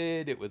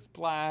started. It was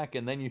black.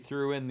 And then you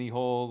threw in the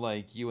whole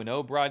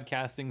UNO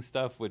broadcasting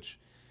stuff, which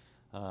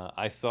we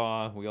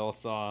all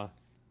saw,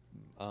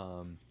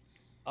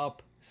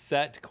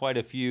 upset quite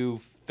a few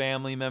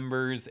family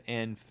members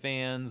and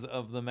fans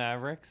of the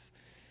Mavericks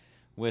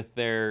with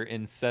their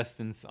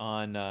insistence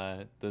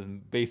on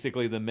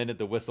basically the minute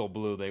the whistle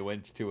blew, they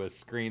went to a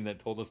screen that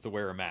told us to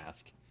wear a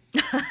mask.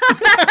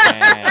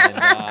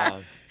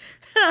 And,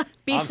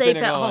 be safe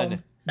at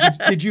home.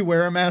 Did you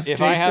wear a mask, If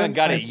Jason? I haven't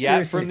got it yet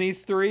seriously. from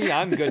these three,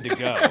 I'm good to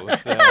go.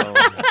 So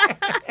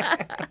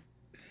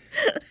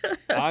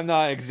I'm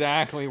not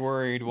exactly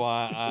worried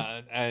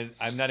why.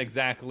 I'm not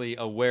exactly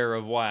aware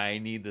of why I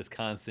need this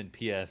constant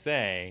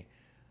PSA.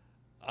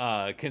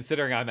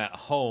 Considering I'm at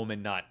home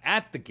and not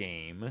at the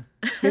game.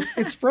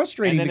 It's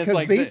frustrating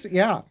because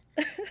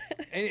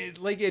and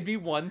it'd be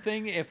one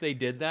thing if they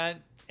did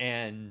that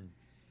and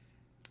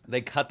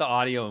they cut the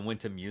audio and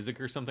went to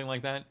music or something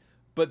like that.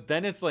 But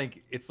then it's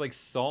like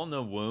salt in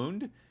a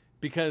wound,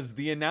 because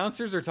the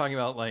announcers are talking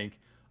about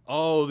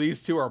oh,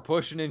 these two are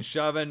pushing and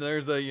shoving.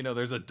 There's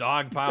a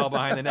dog pile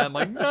behind the net. I'm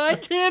like, no, I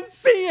can't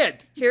see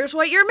it. Here's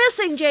what you're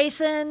missing,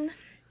 Jason.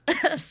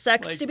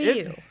 Sucks to be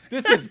you.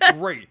 This is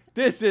great.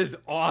 this is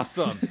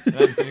awesome. And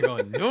I'm sitting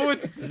going, no,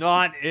 it's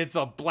not. It's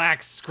a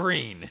black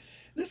screen.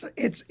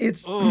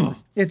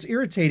 It's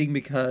irritating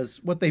because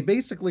what they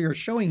basically are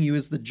showing you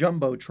is the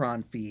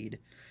Jumbotron feed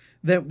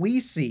that we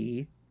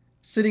see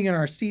sitting in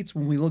our seats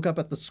when we look up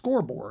at the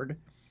scoreboard.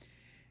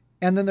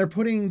 And then they're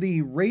putting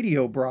the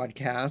radio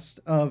broadcast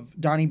of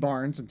Donnie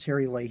Barnes and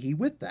Terry Leahy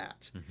with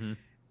that. Mm-hmm.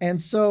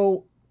 And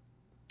so,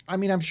 I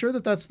mean, I'm sure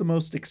that that's the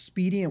most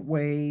expedient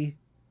way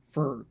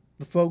for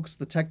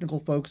the technical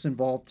folks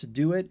involved to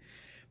do it.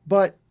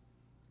 But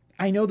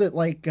I know that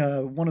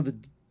one of the,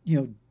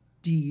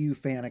 DU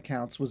fan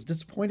accounts was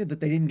disappointed that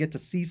they didn't get to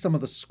see some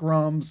of the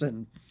scrums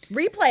and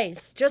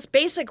replays, just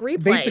basic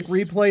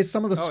replays.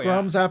 Some of the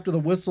scrums after the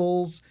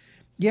whistles.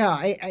 Yeah,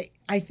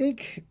 I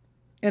think,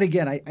 and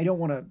again, I don't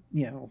want to,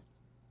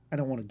 I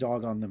don't want to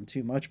dog on them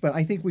too much, but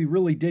I think we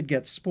really did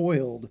get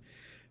spoiled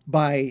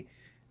by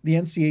the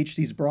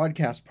NCHC's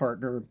broadcast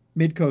partner,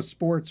 Midcoast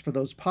Sports, for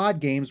those pod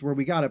games where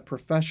we got a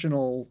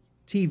professional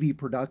TV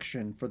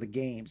production for the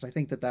games. I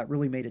think that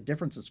really made a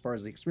difference as far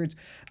as the experience.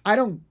 I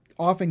don't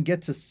often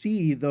get to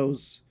see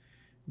those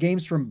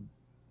games from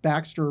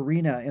Baxter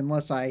Arena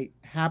unless I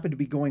happen to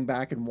be going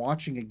back and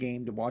watching a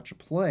game to watch a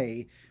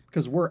play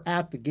because we're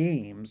at the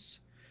games.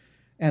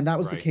 And that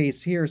was the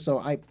case here. So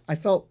I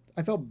felt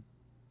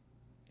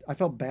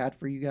bad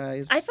for you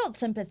guys. I felt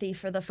sympathy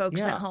for the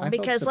folks at home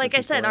because, like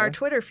I said, our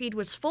Twitter feed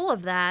was full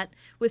of that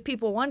with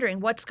people wondering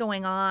what's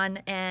going on.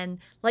 And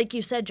like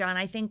you said, John,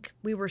 I think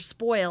we were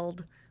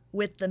spoiled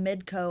with the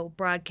Midco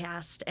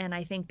broadcast. And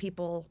I think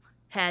people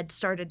had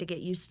started to get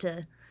used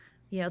to,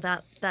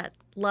 that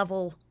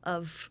level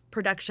of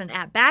production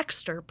at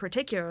Baxter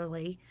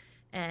particularly.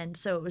 And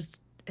so it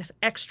was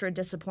extra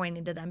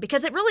disappointing to them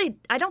because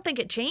I don't think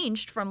it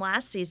changed from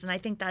last season. I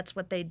think that's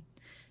what they'd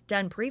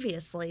done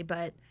previously,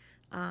 but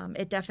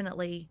it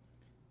definitely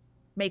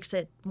makes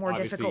it more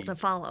difficult to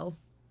follow.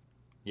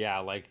 Yeah,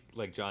 like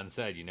John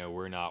said,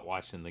 we're not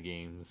watching the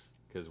games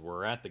because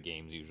we're at the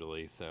games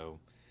usually. So,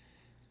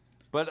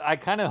 but I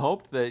kind of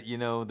hoped that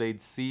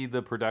they'd see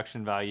the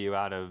production value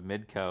out of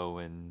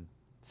Midco and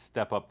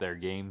step up their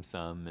game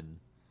some. And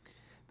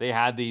they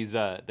had these.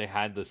 They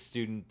had the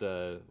student.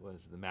 The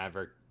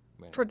Maverick.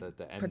 The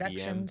MDM.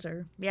 Productions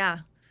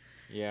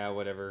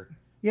whatever.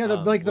 Yeah,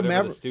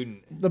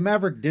 the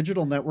Maverick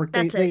Digital Network.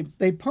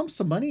 They pumped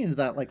some money into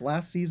that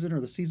last season or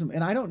the season,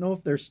 and I don't know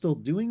if they're still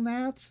doing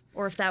that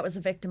or if that was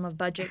a victim of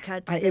budget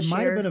cuts. It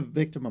might have been a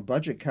victim of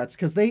budget cuts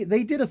because they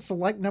did a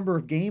select number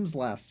of games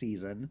last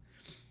season.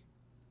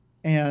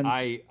 And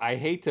I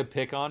hate to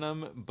pick on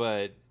them,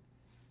 but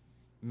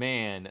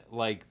man,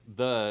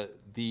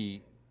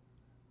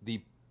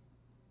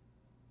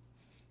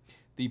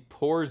 the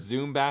poor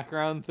Zoom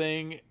background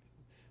thing.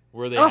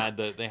 Where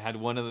they had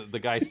one of the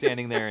guys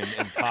standing there and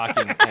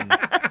talking, and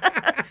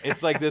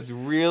it's like this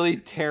really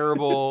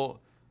terrible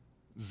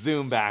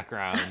Zoom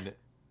background,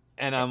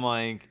 and I'm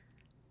like,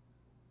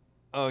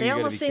 oh, they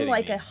almost seemed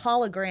like a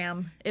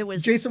hologram. It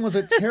was Jason. Was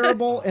it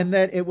terrible, and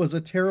that it was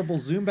a terrible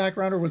Zoom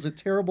background, or was it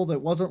terrible that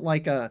it wasn't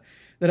like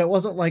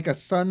a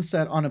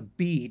sunset on a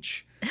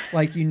beach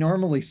like you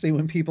normally see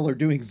when people are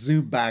doing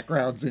Zoom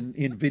backgrounds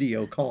in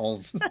video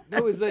calls?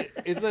 No, is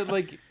that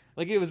like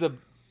it was a.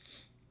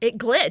 It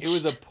glitched. It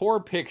was a poor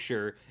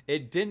picture.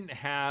 It didn't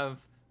have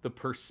the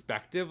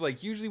perspective.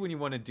 Usually when you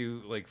want to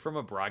do, from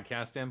a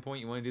broadcast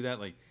standpoint, you want to do that.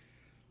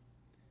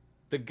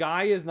 The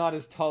guy is not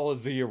as tall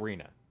as the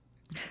arena.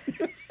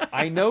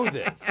 I know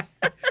this.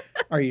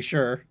 Are you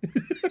sure?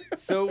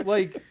 So,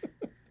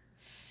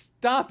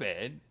 stop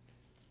it.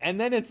 And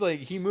then it's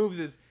he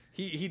moves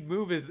he'd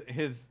move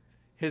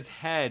his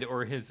head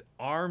or his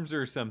arms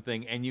or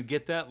something, and you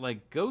get that,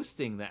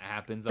 ghosting that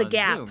happens on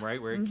gap. Zoom,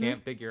 right? Where it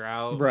can't figure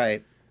out.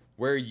 Right.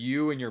 Where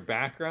you and your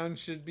background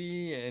should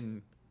be,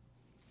 and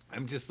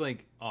I'm just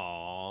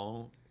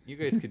oh, you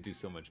guys could do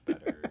so much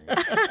better.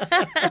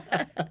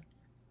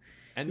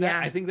 And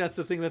I think that's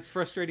the thing that's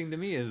frustrating to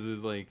me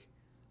is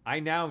I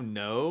now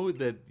know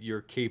that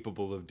you're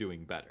capable of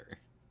doing better.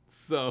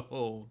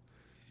 So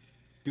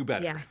do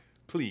better,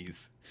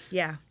 please.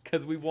 Yeah,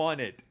 because we want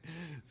it.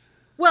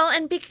 Well,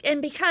 and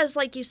because,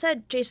 like you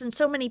said, Jason,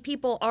 so many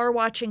people are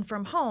watching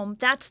from home,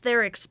 that's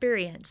their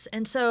experience.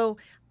 And so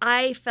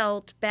I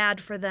felt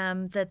bad for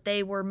them that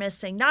they were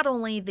missing not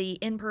only the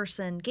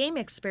in-person game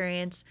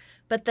experience,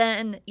 but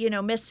then,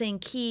 missing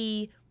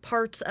key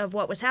parts of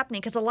what was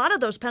happening. Because a lot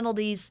of those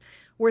penalties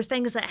were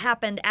things that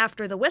happened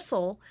after the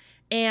whistle.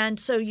 And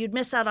so you'd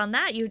miss out on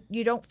that.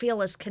 You don't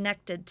feel as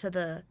connected to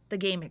the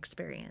game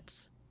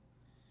experience.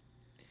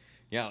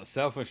 Yeah,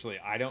 selfishly,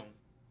 I don't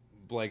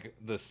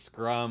the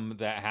scrum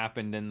that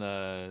happened in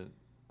the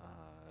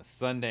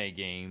Sunday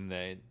game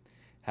that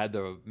had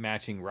the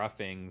matching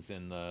roughings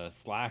and the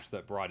slash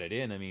that brought it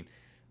in. I mean,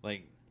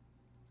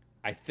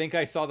 I think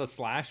I saw the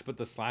slash, but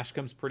the slash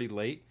comes pretty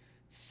late,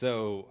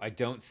 so I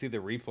don't see the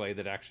replay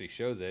that actually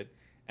shows it.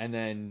 And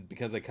then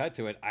because I cut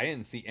to it, I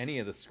didn't see any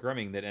of the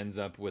scrumming that ends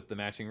up with the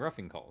matching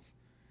roughing calls.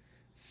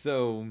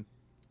 So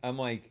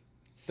I'm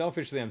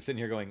selfishly, I'm sitting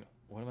here going,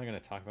 what am I going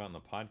to talk about on the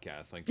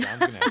podcast? Like, John's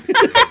going to have to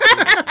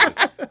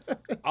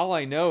keep it. All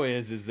I know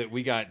is that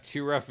we got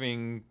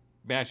 2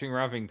 matching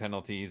roughing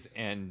penalties,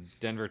 and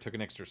Denver took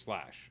an extra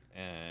slash.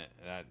 And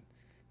that's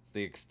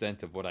the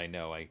extent of what I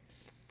know.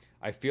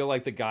 I feel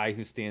like the guy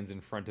who stands in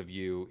front of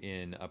you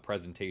in a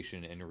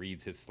presentation and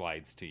reads his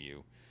slides to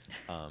you.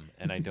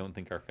 And I don't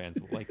think our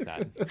fans will like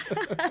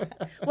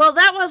that. Well,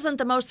 that wasn't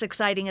the most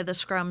exciting of the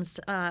scrums,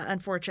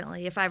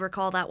 unfortunately, if I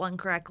recall that one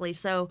correctly.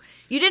 So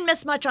you didn't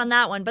miss much on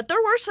that one, but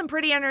there were some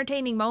pretty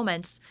entertaining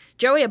moments.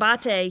 Joey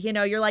Abate,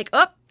 you're like,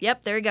 oh,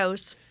 yep, there he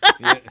goes.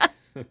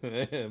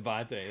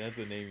 Abate, that's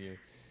a name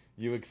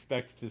you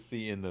expect to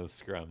see in those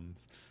scrums.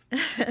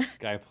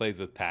 Guy plays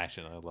with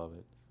passion. I love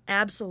it.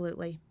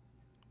 Absolutely.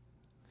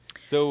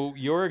 So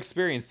your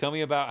experience, tell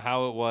me about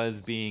how it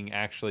was being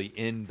actually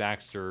in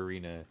Baxter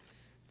Arena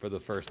for the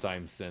first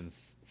time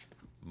since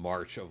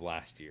March of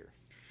last year.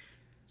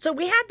 So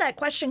we had that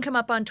question come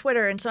up on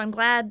Twitter, and so I'm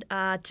glad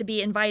to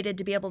be invited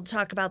to be able to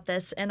talk about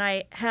this. And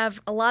I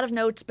have a lot of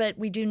notes, but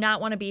we do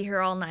not want to be here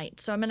all night.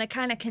 So I'm going to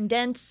kind of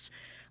condense.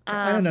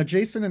 I don't know.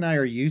 Jason and I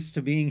are used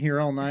to being here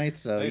all night,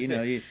 so you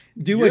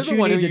do You're what the you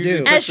one need who to do.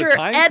 usually As your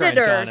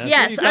editor,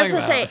 yes, I was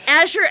going to say,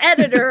 as your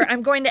editor,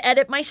 I'm going to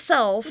edit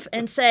myself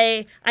and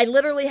say I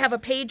literally have a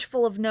page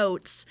full of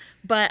notes,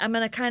 but I'm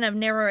going to kind of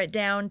narrow it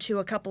down to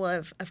a couple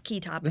of key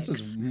topics. This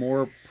is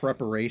more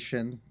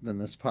preparation than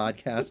this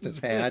podcast has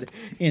had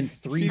in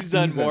 3 She's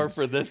seasons. done more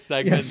for this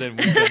segment than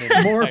we've done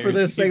in More the for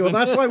this season. segment.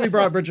 That's why we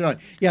brought Bridget on.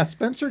 Yeah,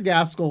 Spencer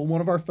Gaskell,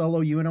 one of our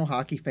fellow UNO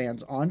hockey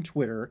fans on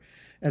Twitter,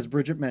 as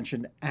Bridget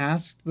mentioned,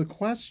 asked the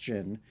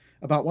question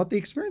about what the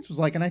experience was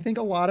like. And I think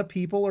a lot of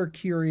people are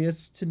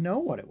curious to know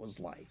what it was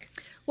like.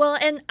 Well,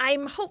 and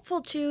I'm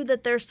hopeful, too,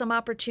 that there's some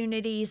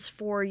opportunities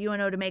for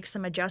UNO to make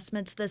some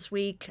adjustments this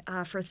week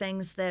for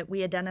things that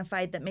we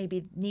identified that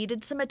maybe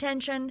needed some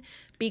attention,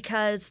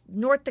 because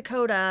North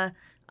Dakota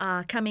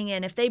coming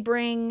in, if they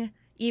bring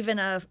even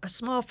a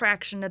small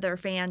fraction of their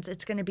fans,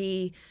 it's going to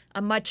be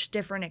a much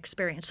different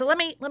experience. So let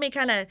me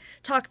kind of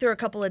talk through a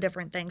couple of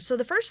different things. So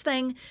the first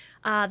thing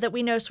that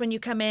we notice when you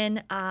come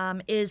in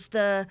is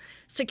the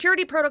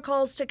security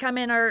protocols to come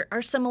in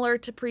are similar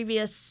to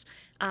previous,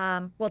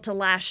 to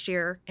last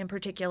year in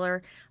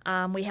particular.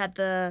 We had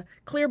the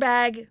clear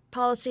bag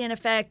policy in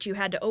effect. You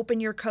had to open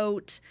your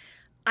coat.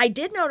 I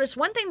did notice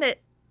one thing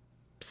that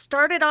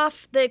started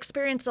off the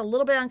experience a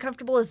little bit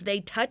uncomfortable is they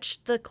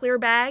touched the clear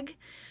bag.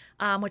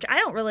 Which I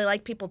don't really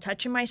like people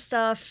touching my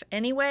stuff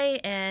anyway,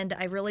 and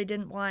I really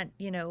didn't want,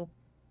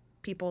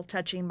 people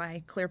touching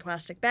my clear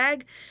plastic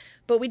bag.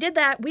 But we did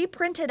that. We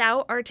printed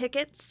out our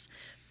tickets,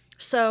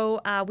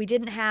 so we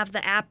didn't have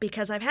the app,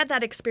 because I've had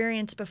that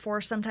experience before.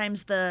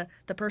 Sometimes the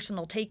person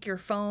will take your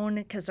phone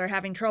because they're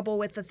having trouble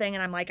with the thing,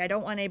 and I'm like, I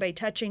don't want anybody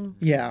touching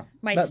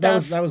my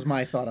stuff. That was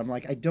my thought. I'm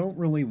like, I don't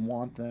really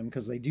want them,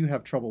 because they do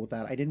have trouble with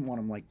that. I didn't want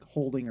them like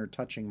holding or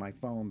touching my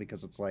phone,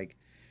 because it's like,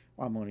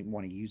 I'm going to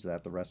want to use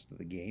that the rest of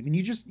the game. And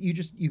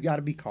you got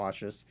to be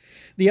cautious.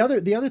 The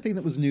other thing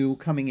that was new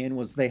coming in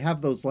was they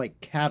have those like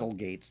cattle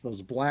gates,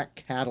 those black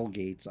cattle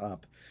gates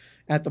up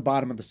at the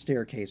bottom of the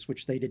staircase,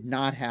 which they did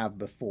not have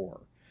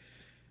before.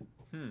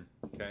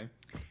 Okay.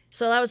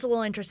 So that was a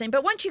little interesting.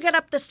 But once you get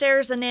up the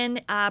stairs and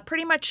in,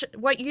 pretty much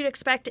what you'd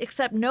expect,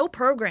 except no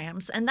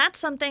programs. And that's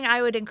something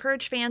I would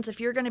encourage fans, if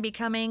you're going to be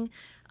coming.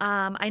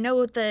 I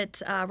know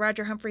that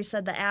Roger Humphrey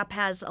said the app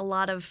has a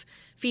lot of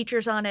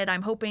features on it.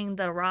 I'm hoping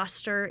the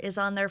roster is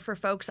on there for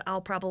folks. I'll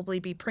probably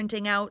be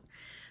printing out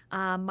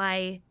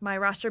my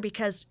roster,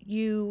 because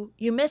you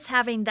miss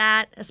having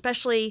that,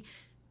 especially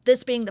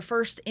this being the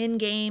first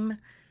in-game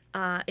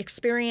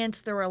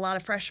experience. There were a lot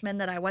of freshmen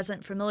that I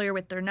wasn't familiar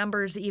with their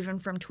numbers, even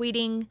from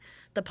tweeting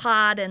the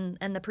pod and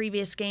the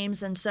previous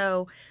games. And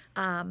so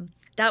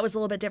that was a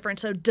little bit different.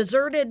 So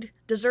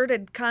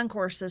deserted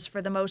concourses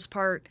for the most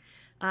part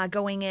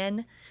going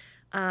in.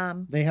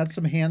 They had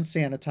some hand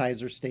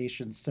sanitizer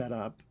stations set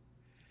up.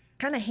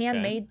 Kind of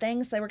handmade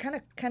things. They were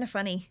kind of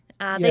funny.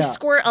 They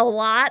squirt a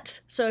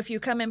lot, so if you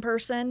come in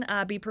person,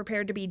 be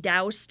prepared to be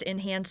doused in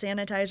hand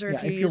sanitizer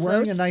if you use those. If you're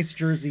wearing a nice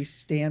jersey,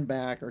 stand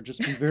back, or just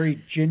be very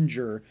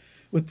ginger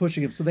with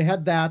pushing them. So they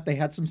had that. They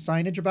had some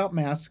signage about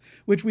masks,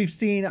 which we've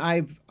seen.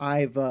 I've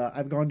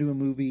gone to a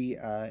movie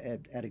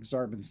at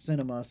Exarban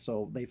Cinema,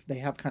 so they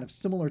have kind of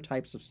similar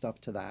types of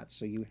stuff to that.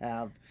 So you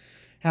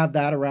have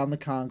that around the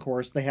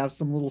concourse. They have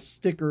some little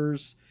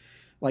stickers,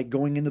 like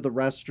going into the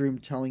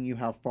restroom, telling you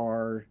how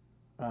far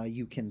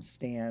you can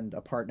stand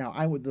apart. Now,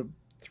 the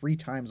 3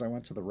 times I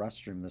went to the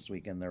restroom this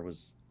weekend, there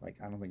was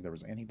I don't think there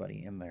was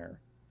anybody in there.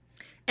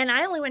 And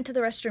I only went to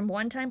the restroom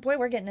one time. Boy,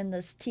 we're getting in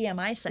this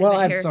TMI segment here. Well,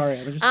 I'm here. sorry.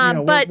 I was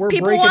just, but we're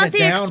people breaking want it the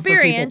down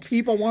experience. For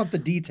people. People want the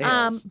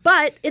details.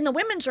 But in the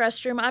women's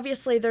restroom,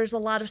 obviously, there's a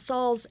lot of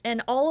stalls,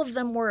 and all of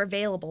them were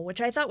available,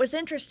 which I thought was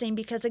interesting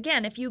because,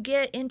 again, if you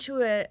get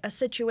into a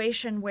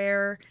situation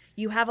where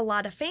you have a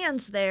lot of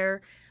fans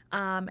there,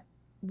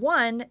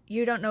 one,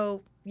 you don't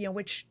know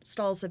which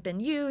stalls have been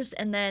used,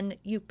 and then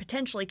you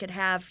potentially could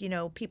have,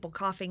 people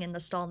coughing in the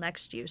stall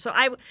next to you. So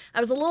I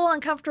was a little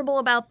uncomfortable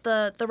about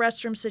the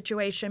restroom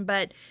situation,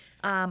 but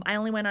I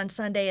only went on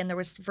Sunday, and there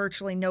was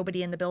virtually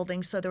nobody in the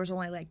building, so there was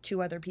only like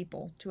two other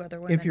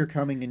women. If you're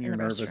coming and you're the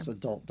nervous, restroom.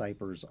 adult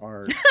diapers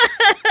are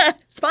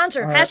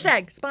Sponsor,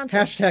 hashtag sponsor.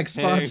 hashtag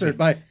sponsored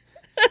by.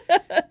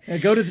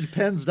 Go to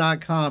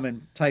depends.com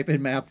and type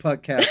in Math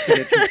Podcast to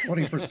get your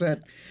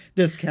 20%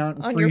 discount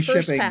and On free your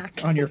first shipping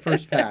pack. on your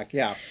first pack.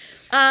 Yeah.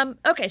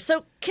 Okay,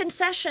 so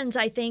concessions,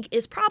 I think,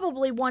 is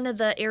probably one of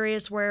the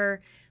areas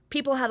where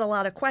people had a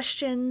lot of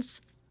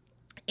questions,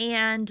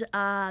 and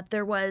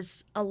there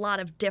was a lot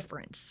of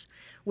difference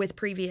with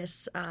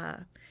previous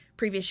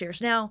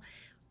years. Now,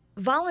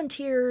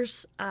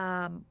 volunteers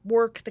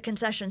work the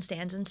concession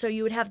stands, and so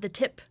you would have the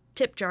tip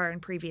jar in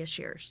previous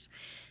years.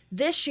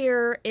 This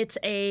year, it's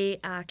a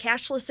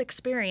cashless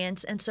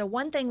experience. And so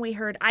one thing we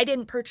heard, I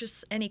didn't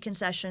purchase any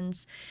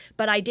concessions,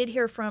 but I did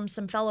hear from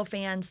some fellow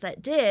fans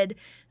that did,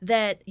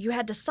 that you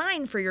had to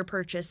sign for your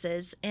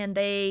purchases and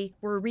they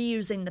were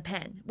reusing the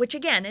pen, which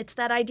again, it's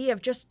that idea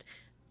of just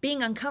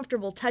being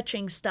uncomfortable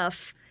touching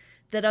stuff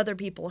that other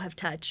people have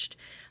touched.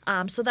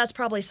 So that's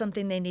probably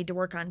something they need to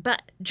work on.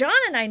 But John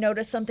and I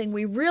noticed something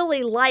we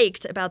really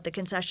liked about the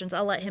concessions.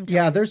 I'll let him tell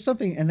Yeah, you. there's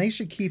something, and they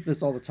should keep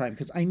this all the time,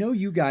 because I know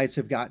you guys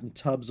have gotten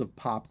tubs of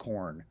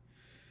popcorn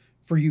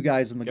for you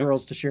guys and the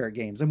girls to share at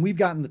games, and we've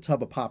gotten the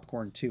tub of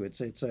popcorn too. It's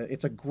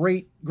a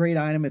great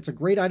item. It's a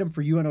great item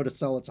for UNO to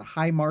sell. It's a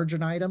high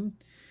margin item.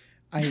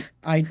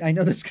 I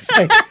know this because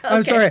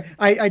I'm sorry.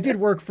 I did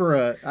work for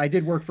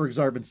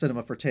Exarban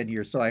Cinema for 10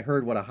 years, so I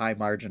heard what a high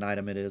margin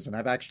item it is, and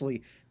I've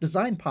actually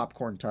designed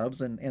popcorn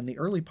tubs and the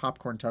early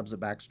popcorn tubs at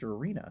Baxter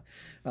Arena,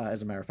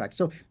 as a matter of fact.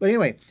 So, but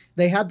anyway,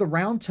 they had the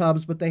round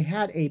tubs, but they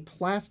had a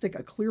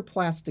clear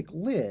plastic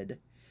lid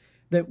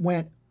that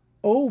went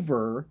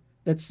over,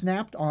 that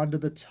snapped onto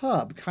the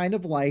tub, kind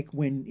of like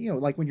when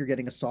you're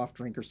getting a soft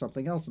drink or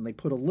something else and they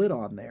put a lid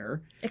on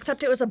there.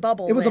 Except it was a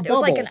bubble. It was lid. a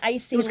bubble. It was like an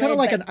icy It was kind of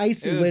lid, like but- an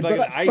icy It was lid, like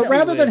but, an icy but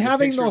rather lid. than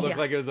having picture the looked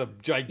like it was a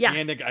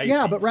gigantic icy.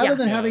 yeah, but rather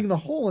than Yeah. having the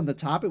hole in the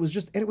top, it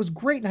was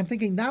great. And I'm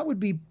thinking that would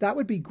be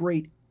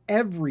great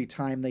every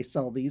time they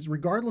sell these,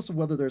 regardless of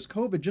whether there's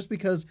COVID, just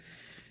because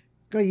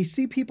you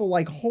see people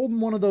like holding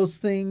one of those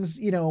things,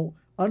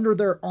 under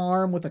their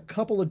arm with a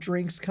couple of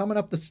drinks coming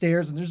up the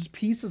stairs, and there's just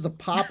pieces of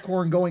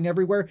popcorn going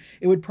everywhere.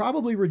 It would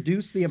probably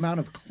reduce the amount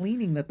of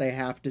cleaning that they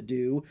have to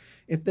do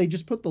if they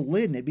just put the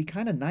lid in. It'd be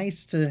kind of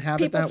nice to have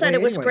it that way. People said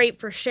it was anyway. great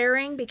for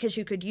sharing because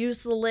you could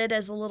use the lid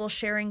as a little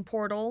sharing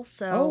portal.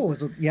 So,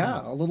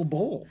 a little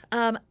bowl.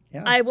 Yeah.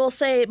 I will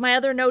say my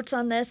other notes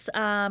on this.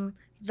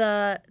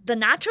 The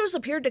nachos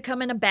appeared to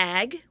come in a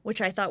bag,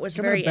 which I thought was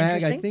Come in very a bag,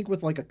 interesting. I think,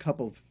 with like a cup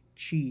of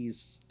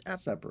cheese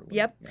separately.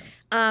 Yep.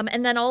 Yeah.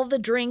 And then all the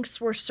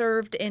drinks were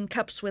served in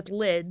cups with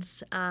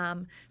lids.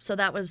 So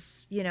that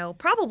was,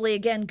 probably,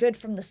 again, good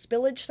from the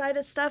spillage side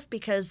of stuff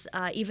because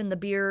even the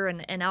beer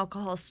and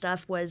alcohol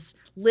stuff was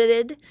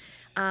lidded.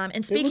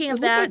 And speaking it of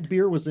looked that, like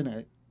beer was in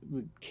a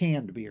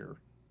canned beer,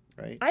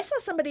 right? I saw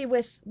somebody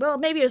with, well,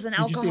 maybe it was an Did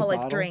you see a alcoholic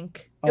bottle?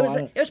 drink. Oh,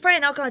 It was probably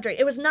an alcoholic drink.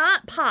 It was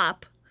not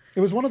pop. It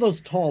was one of those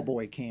tall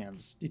boy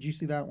cans. Did you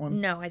see that one?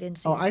 No, I didn't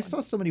see Oh, that I one.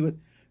 saw somebody with,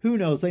 who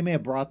knows? They may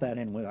have brought that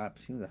in with,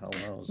 who the hell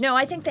knows? No,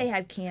 I think they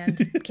had canned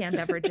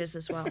beverages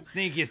as well.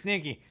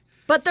 Sneaky.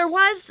 But there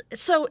was,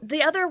 so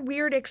the other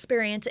weird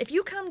experience, if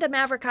you come to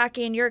Maverick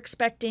Hockey and you're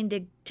expecting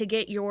to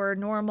get your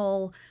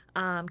normal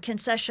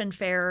concession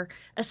fare,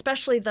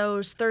 especially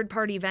those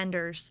third-party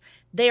vendors,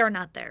 they are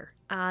not there.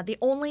 The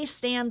only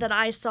stand that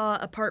I saw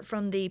apart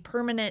from the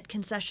permanent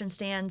concession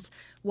stands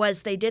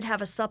was they did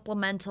have a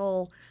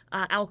supplemental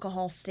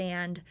alcohol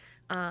stand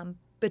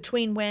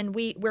between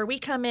where we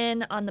come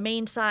in on the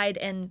main side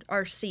and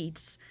our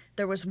seats.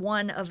 There was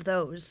one of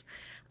those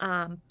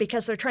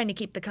because they're trying to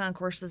keep the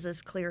concourses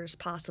as clear as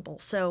possible.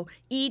 So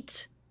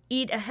eat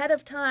ahead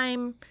of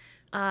time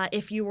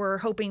if you were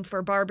hoping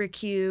for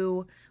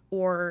barbecue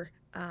or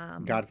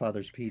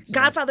Godfather's Pizza.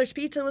 Godfather's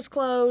Pizza was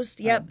closed.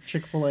 Yep.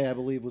 Chick-fil-A, I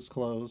believe, was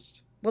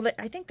closed. Well,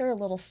 I think they're a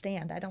little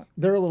stand.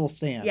 They're a little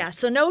stand. Yeah.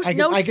 So no I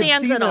stands could see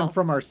at them all.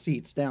 from our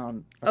seats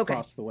down Okay.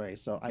 across the way.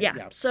 So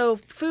Yeah. So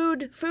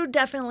food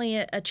definitely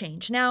a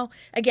change. Now,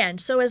 again,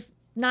 so as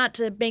not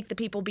to make the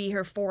people be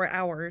here 4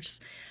 hours,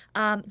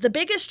 the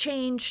biggest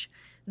change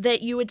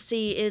that you would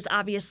see is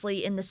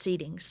obviously in the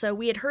seating. So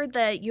we had heard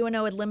that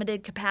UNO had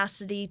limited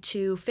capacity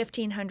to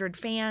 1,500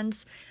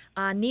 fans.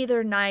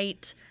 Neither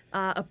night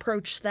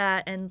approached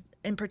that, and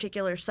in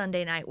particular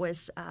Sunday night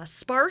was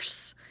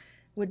sparse,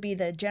 would be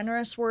the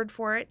generous word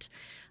for it.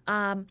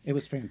 It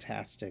was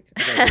fantastic.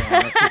 I gotta be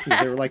honest with you.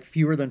 There were like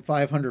fewer than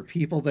 500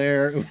 people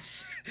there.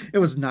 It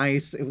was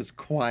nice. It was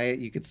quiet.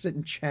 You could sit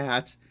and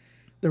chat.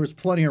 There was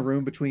plenty of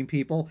room between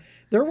people.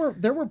 There were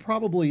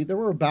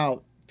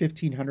about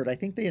 1,500. I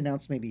think they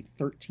announced maybe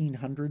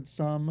 1,300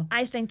 some.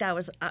 I think that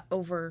was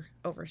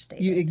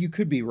overstated. You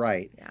could be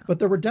right. Yeah. But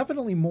there were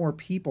definitely more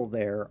people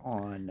there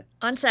on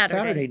On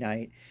Saturday.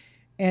 night.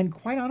 And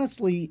quite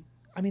honestly,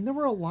 I mean, there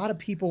were a lot of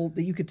people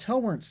that you could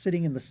tell weren't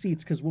sitting in the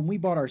seats, because when we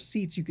bought our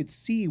seats, you could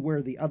see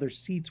where the other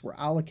seats were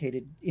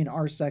allocated in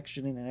our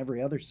section and in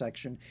every other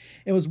section.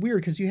 It was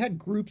weird because you had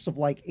groups of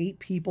like 8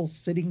 people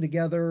sitting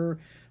together,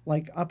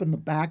 like up in the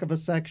back of a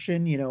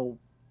section,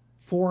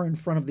 4 in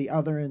front of the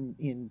other,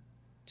 in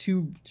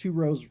two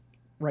rows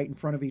right in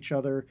front of each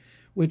other,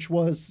 which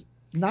was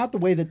not the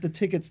way that the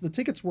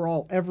tickets were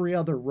all every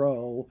other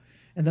row,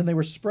 and then they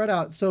were spread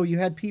out. So you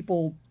had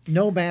people,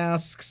 no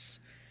masks.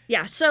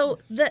 Yeah, so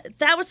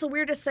that was the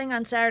weirdest thing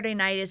on Saturday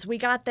night is we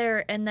got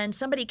there and then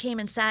somebody came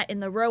and sat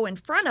in the row in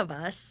front of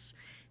us,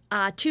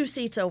 2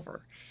 seats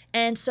over.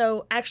 And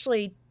so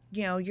actually,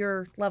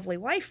 your lovely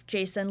wife,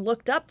 Jason,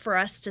 looked up for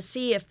us to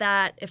see if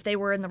they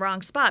were in the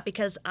wrong spot,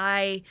 because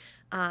it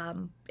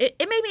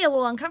made me a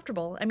little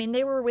uncomfortable. I mean,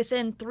 they were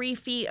within 3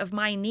 feet of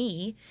my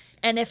knee,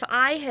 and if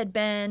they had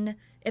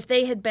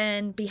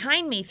been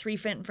behind me 3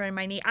 feet in front of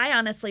my knee, I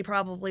honestly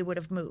probably would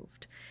have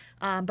moved.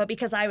 But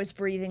because I was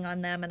breathing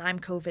on them and I'm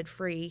COVID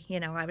free,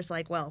 I was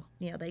like, well,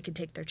 they can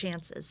take their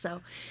chances.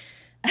 So,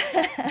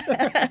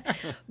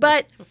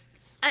 but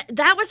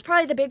that was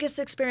probably the biggest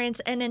experience.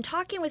 And in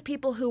talking with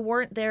people who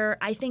weren't there,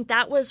 I think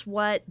that was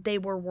what they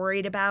were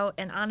worried about.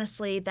 And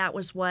honestly, that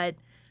was what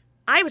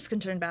I was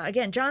concerned about.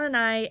 Again, John and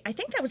I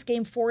think that was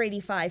game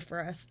 485 for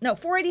us. No,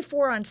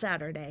 484 on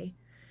Saturday,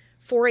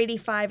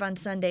 485 on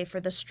Sunday for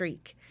the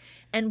streak.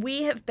 And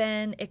we have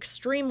been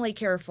extremely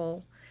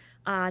careful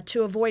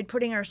to avoid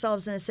putting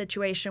ourselves in a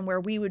situation where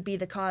we would be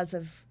the cause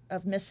of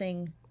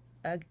missing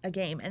a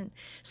game. And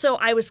so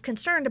I was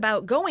concerned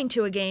about going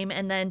to a game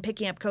and then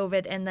picking up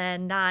COVID and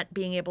then not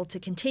being able to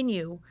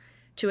continue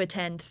to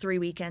attend 3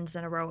 weekends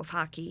in a row of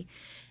hockey.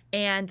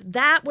 And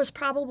that was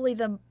probably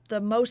the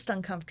most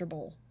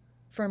uncomfortable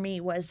for me,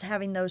 was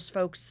having those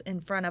folks in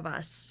front of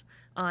us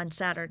on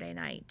Saturday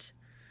night.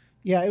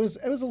 Yeah, it was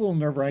a little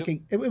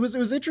nerve-wracking. It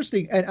was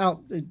interesting, and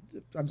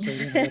I'm sorry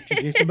to interrupt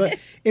you, Jason, but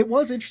it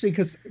was interesting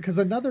because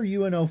another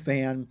UNO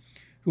fan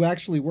who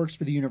actually works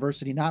for the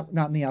university, not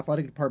in the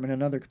athletic department, in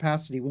another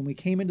capacity, when we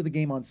came into the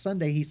game on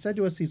Sunday, he said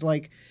to us, he's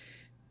like,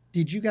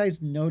 "Did you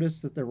guys notice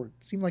that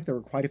seemed like there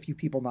were quite a few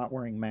people not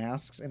wearing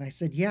masks?" And I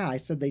said, "Yeah." I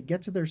said they'd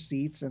get to their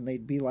seats and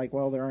they'd be like,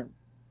 "Well, there aren't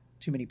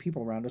too many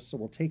people around us, so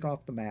we'll take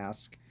off the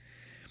mask."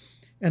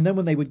 And then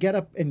when they would get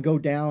up and go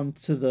down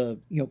to the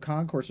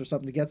concourse or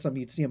something to get something,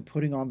 you'd see them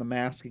putting on the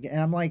mask again. And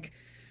I'm like,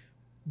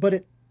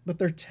 but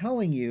they're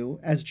telling you,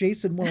 as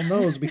Jason well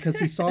knows because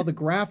he saw the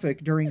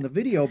graphic during the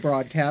video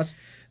broadcast,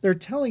 they're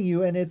telling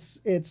you, and it's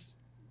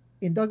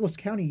in Douglas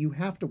County, you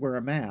have to wear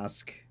a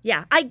mask.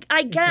 Yeah,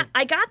 I got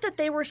that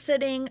they were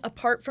sitting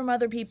apart from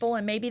other people,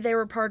 and maybe they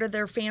were part of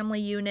their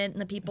family unit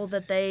and the people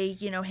that they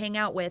hang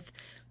out with,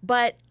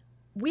 but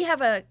we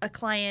have a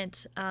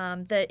client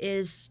that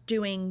is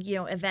doing,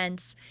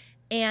 events,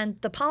 and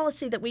the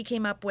policy that we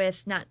came up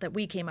with, not that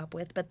we came up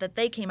with, but that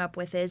they came up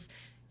with, is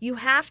you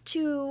have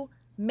to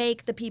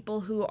make the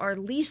people who are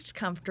least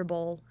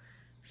comfortable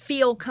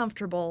feel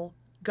comfortable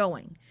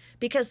going.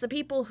 Because the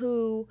people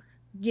who,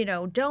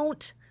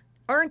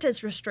 aren't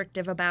as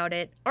restrictive about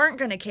it, aren't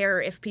going to care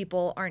if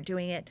people aren't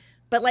doing it.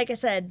 But like I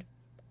said,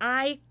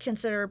 I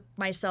consider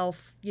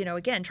myself,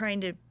 again, trying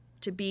to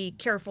be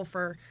careful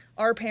for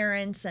our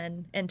parents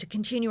and to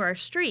continue our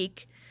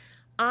streak.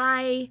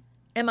 I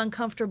am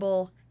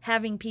uncomfortable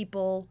having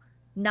people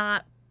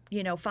not,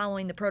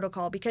 following the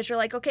protocol, because you're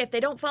like, okay, if they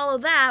don't follow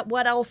that,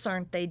 what else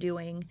aren't they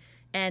doing?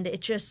 And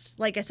it just,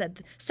 like I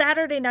said,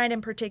 Saturday night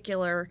in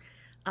particular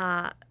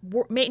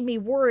made me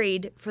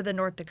worried for the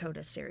North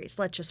Dakota series.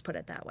 Let's just put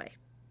it that way.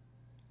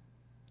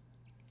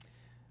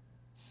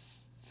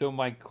 So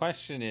my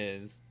question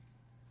is,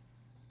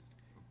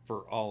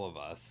 for all of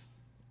us,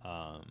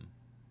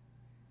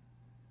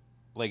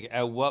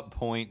 at what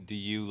point do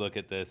you look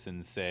at this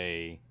and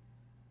say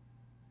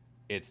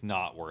it's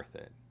not worth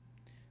it?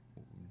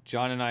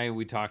 John and I,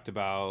 we talked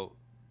about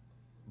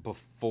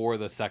before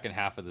the second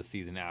half of the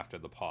season after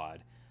the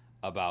pod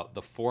about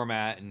the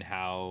format and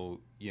how,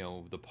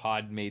 the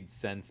pod made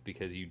sense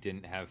because you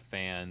didn't have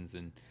fans,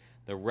 and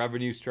the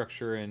revenue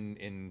structure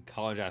in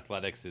college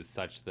athletics is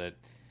such that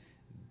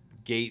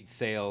gate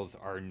sales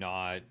are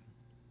not,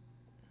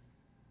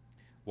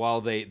 while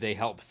they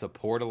help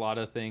support a lot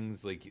of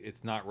things,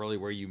 it's not really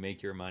where you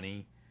make your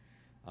money.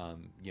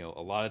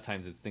 A lot of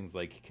times it's things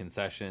like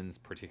concessions,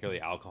 particularly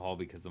alcohol,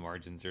 because the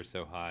margins are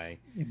so high.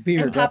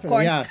 Beer, and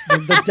definitely,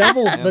 popcorn.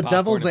 yeah. The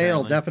devil's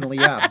ale, definitely,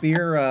 yeah.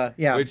 Beer,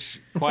 yeah.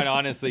 Which, quite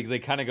honestly, they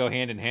kind of go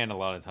hand in hand a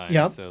lot of times.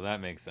 Yep. So that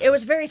makes sense. It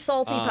was very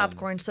salty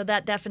popcorn, so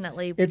that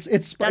definitely. It's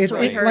what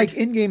we heard. like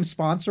in-game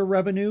sponsor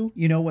revenue.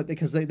 You know what?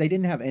 Because they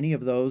didn't have any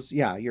of those.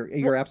 Yeah,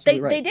 you're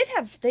absolutely right.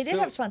 They did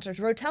have sponsors.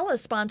 Rotella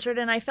sponsored,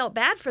 and I felt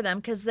bad for them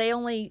because they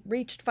only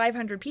reached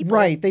 500 people.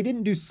 Right. They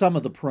didn't do some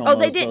of the promos. Oh,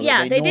 they did. Though,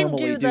 Yeah, they didn't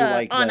normally do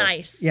the on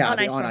ice. Yeah, on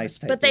the ice on promos. ice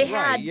type. But they deal.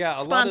 had a lot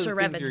sponsor of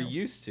the things revenue. you're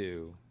used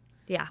to.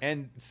 Yeah.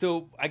 And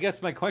so I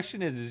guess my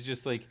question is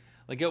just like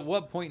at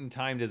what point in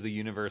time does the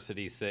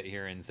university sit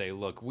here and say,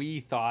 look, we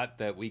thought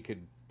that we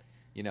could,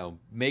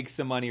 make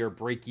some money or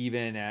break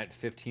even at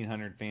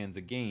 1,500 fans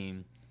a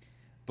game.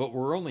 but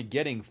we're only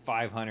getting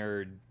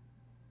 500,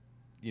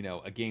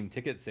 a game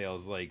ticket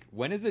sales. Like,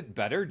 when is it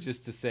better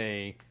just to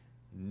say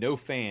no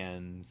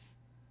fans?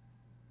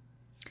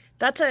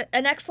 That's an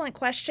excellent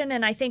question,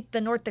 and I think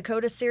the North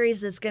Dakota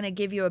series is going to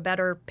give you a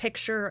better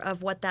picture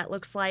of what that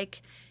looks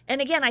like. And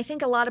again, I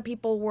think a lot of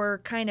people were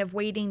kind of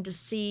waiting to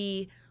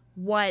see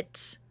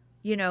what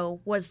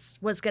was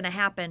going to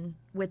happen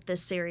with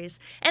this series.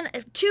 And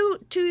to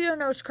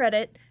UNO's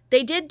credit,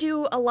 they did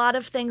do a lot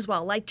of things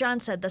well. Like John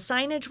said, the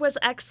signage was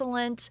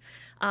excellent.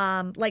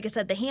 Like I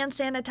said, the hand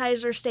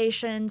sanitizer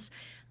stations.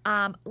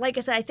 Like I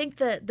said, I think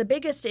the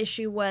biggest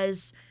issue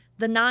was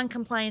the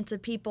non-compliance of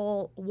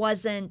people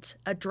wasn't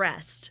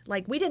addressed.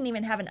 Like, we didn't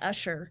even have an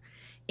usher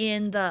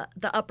in the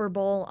upper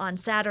bowl on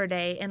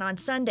Saturday, and on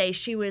Sunday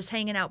she was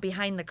hanging out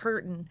behind the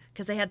curtain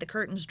because they had the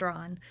curtains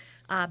drawn,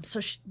 so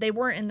they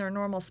weren't in their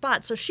normal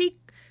spot. So she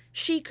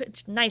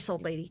could, nice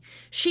old lady,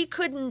 she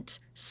couldn't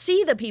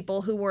see the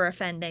people who were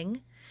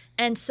offending,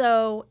 and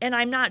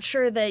I'm not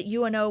sure that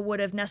UNO would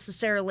have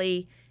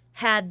necessarily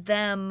had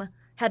the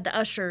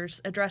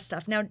ushers address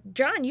stuff. Now,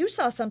 John, you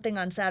saw something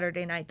on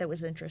Saturday night that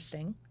was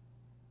interesting.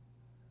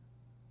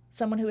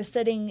 Someone who was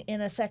sitting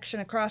in a section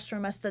across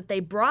from us, that they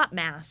brought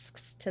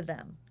masks to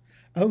them.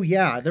 Oh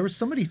yeah, there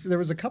was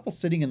a couple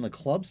sitting in the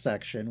club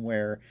section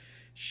where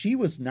she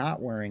was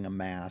not wearing a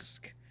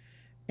mask,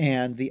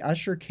 and the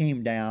usher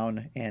came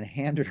down and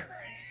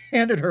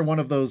handed her one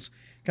of those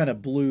kind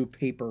of blue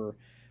paper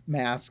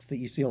masks that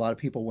you see a lot of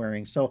people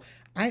wearing. So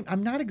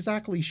I'm not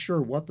exactly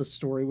sure what the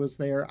story was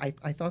there.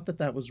 I thought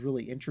that was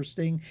really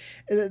interesting.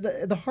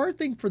 The hard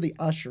thing for the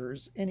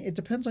ushers, and it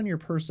depends on your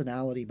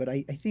personality, but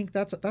I think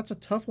that's a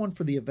tough one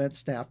for the event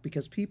staff,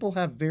 because people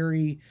have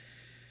very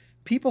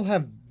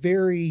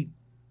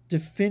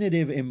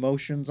definitive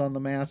emotions on the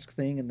mask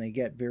thing, and they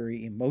get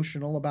very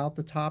emotional about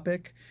the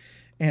topic.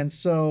 And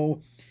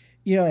so,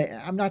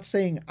 I'm not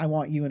saying I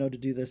want UNO to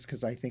do this,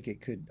 because I think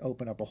it could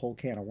open up a whole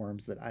can of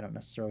worms that I don't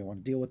necessarily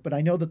want to deal with. But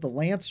I know that the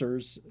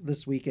Lancers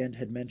this weekend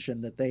had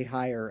mentioned that they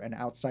hire an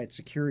outside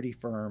security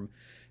firm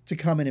to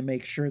come in and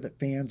make sure that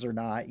fans are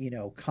not,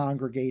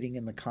 congregating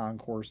in the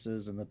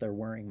concourses, and that they're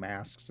wearing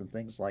masks and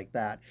things like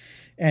that.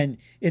 And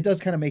it does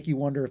kind of make you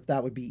wonder if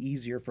that would be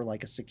easier for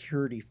like a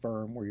security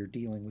firm, where you're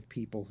dealing with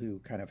people who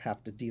kind of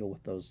have to deal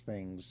with those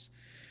things,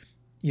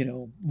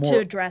 more to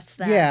address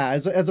that. Yeah,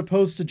 as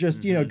opposed to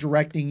just,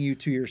 directing you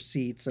to your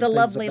seats and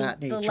things of that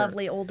nature. The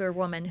lovely older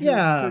woman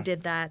who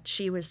did that.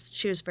 She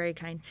was very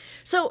kind.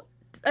 So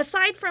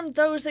aside from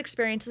those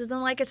experiences,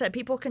 then like I said,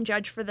 people can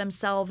judge for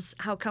themselves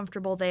how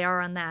comfortable they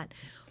are on that.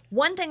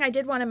 One thing I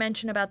did want to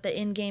mention about the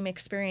in-game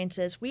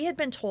experiences, we had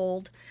been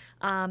told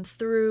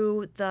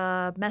through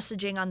the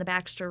messaging on the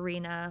Baxter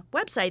Arena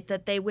website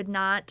that they would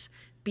not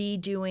be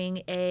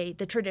doing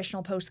the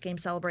traditional post-game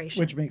celebration.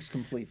 Which makes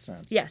complete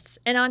sense. Yes.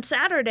 And on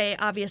Saturday,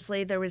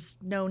 obviously, there was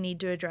no need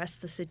to address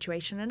the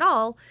situation at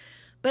all.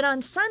 But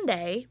on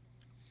Sunday,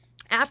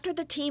 after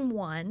the team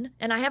won,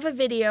 and I have a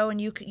video, and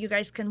you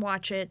guys can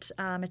watch it.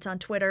 It's on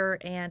Twitter,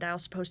 and I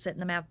also post it in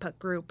the MavPuck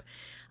group.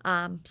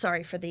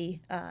 Sorry for the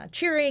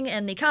cheering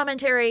and the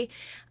commentary.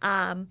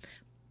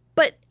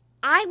 But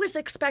I was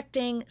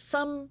expecting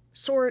some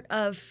sort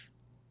of,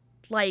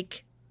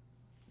 like,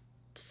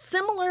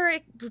 similar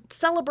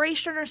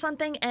celebration or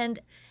something, and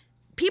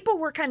people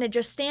were kind of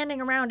just standing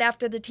around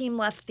after the team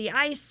left the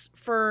ice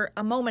for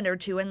a moment or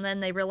two, and then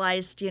they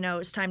realized, it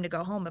was time to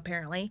go home,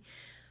 apparently.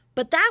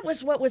 But that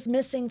was what was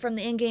missing from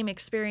the in-game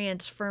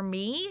experience for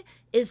me,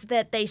 is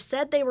that they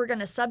said they were going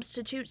to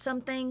substitute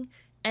something,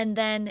 and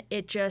then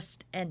it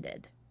just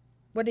ended.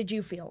 What did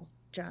you feel,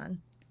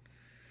 John?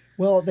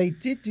 Well, they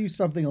did do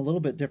something a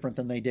little bit different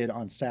than they did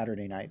on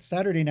Saturday night.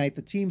 Saturday night,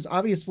 the teams,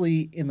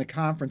 obviously in the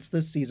conference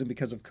this season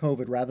because of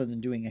COVID, rather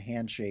than doing a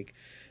handshake,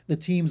 the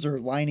teams are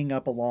lining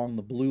up along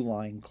the blue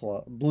line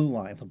club.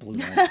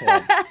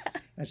 I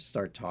just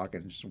start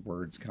talking, just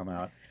words come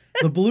out.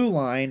 The blue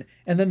line,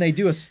 and then they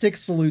do a stick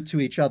salute to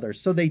each other.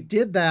 So they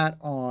did that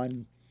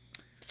on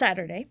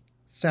Saturday.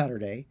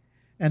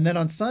 And then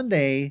on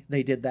Sunday,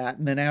 they did that.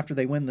 And then after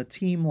they win, the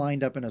team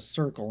lined up in a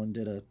circle and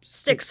did a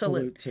stick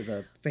salute to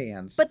the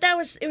fans. But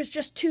it was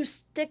just 2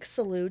 stick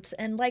salutes.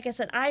 And like I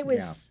said, I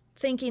was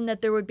thinking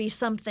that there would be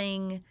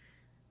something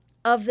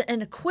of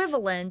an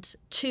equivalent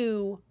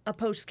to a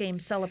post-game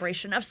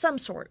celebration of some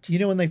sort.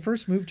 When they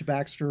first moved to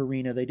Baxter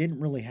Arena, they didn't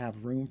really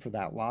have room for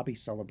that lobby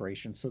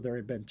celebration. So there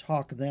had been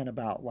talk then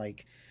about,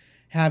 like,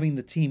 having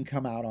the team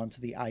come out onto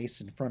the ice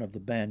in front of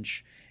the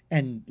bench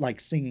and, like,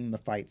 singing the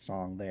fight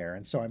song there.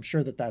 And so I'm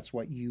sure that that's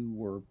what you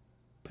were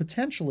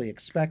potentially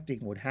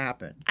expecting would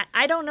happen.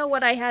 I don't know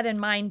what I had in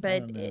mind,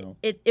 but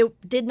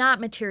it did not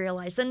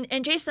materialize.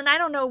 And Jason, I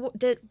don't know,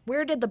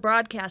 where did the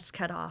broadcast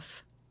cut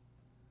off?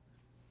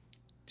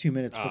 2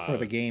 minutes before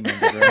the game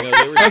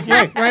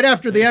ended. Right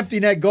after the empty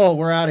net goal,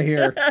 we're out of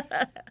here.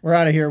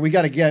 We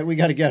got to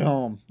get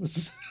home.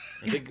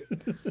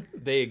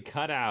 They had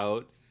cut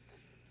out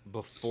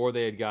before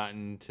they had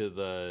gotten to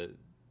the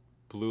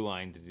blue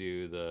line to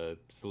do the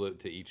salute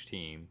to each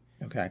team.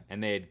 Okay.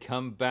 And they had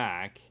come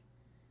back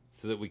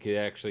so that we could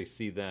actually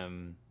see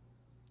them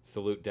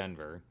Salute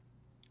Denver,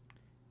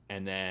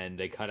 and then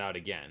they cut out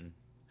again.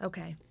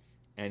 Okay.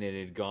 And it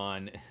had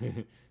gone.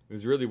 It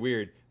was really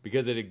weird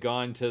because it had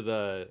gone to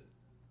the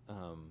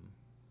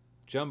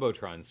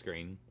Jumbotron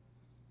screen,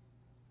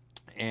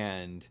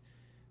 and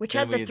which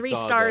then had the we 3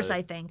 saw stars, the-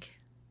 I think.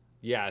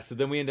 Yeah, so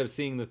then we end up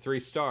seeing the 3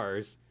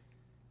 stars,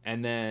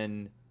 and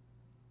then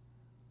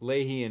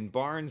Leahy and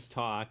Barnes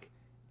talk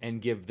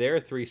and give their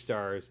 3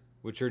 stars,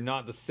 which are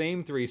not the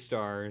same 3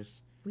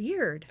 stars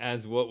Weird.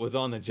 as what was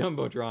on the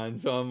Jumbotron.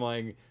 So I'm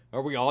like,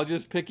 are we all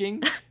just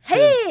picking?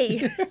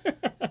 Hey!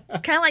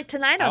 It's kind of like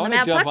tonight I on the wanna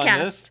Map jump on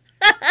Podcast.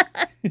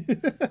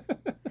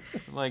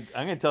 I'm like,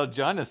 I'm going to tell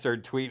John to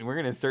start tweeting. We're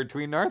going to start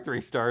tweeting our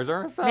 3 stars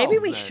ourselves. Maybe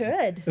we then.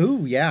 should.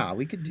 Ooh, yeah,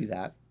 we could do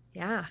that.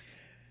 Yeah.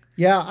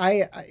 Yeah,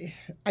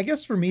 I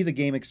guess for me, the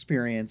game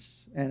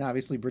experience, and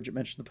obviously Bridget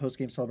mentioned the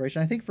post-game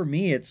celebration. I think for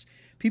me, it's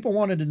people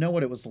wanted to know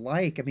what it was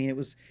like. I mean, it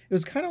was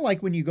kind of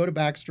like when you go to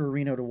Baxter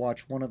Arena to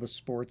watch one of the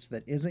sports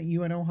that isn't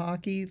UNO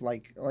hockey,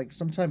 like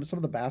sometimes some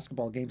of the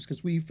basketball games,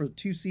 because for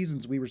 2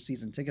 seasons we were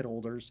season ticket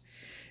holders,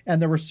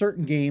 and there were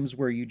certain games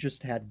where you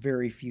just had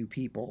very few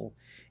people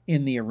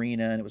in the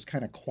arena, and it was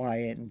kind of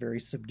quiet and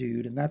very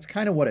subdued, and that's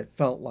kind of what it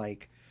felt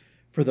like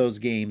for those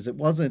games.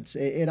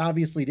 It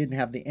obviously didn't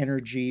have the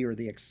energy or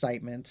the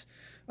excitement.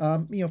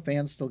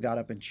 Fans still got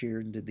up and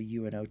cheered and did the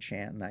UNO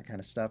chant and that kind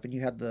of stuff. And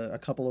you had a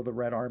couple of the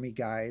Red Army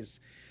guys,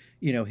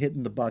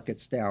 hitting the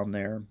buckets down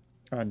there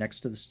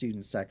next to the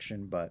student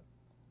section. But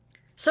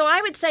So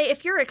I would say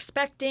if you're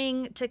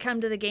expecting to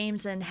come to the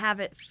games and have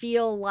it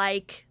feel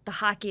like the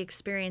hockey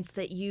experience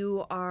that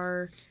you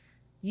are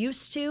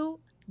used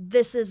to,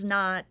 this is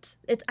not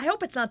it. I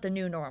hope it's not the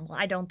new normal.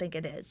 I don't think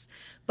it is.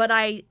 But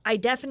I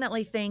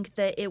definitely think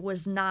that it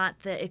was not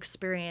the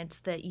experience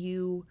that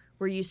you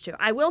were used to.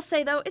 I will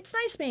say, though, it's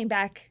nice being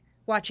back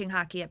watching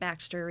hockey at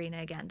Baxter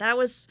Arena again. That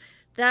was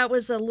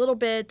a little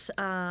bit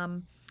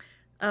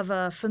of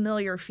a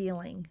familiar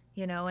feeling,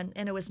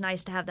 and it was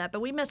nice to have that. But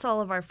we miss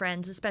all of our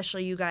friends,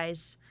 especially you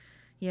guys,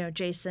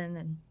 Jason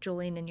and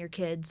Jolene and your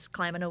kids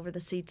climbing over the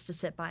seats to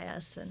sit by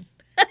us. And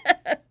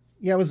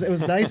yeah, it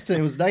was nice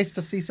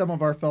to see some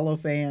of our fellow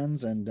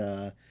fans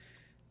and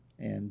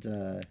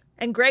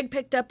Greg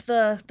picked up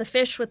the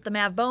fish with the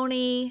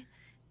Mavboni,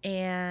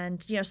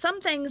 and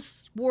some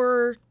things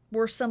were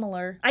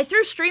similar. I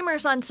threw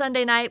streamers on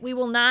Sunday night. We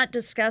will not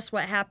discuss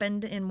what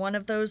happened in one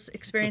of those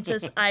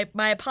experiences.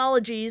 My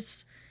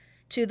apologies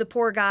to the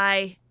poor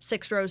guy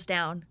 6 rows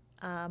down.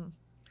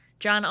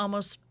 John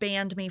almost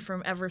banned me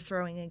from ever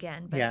throwing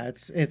again. But yeah,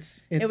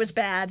 it was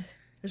bad.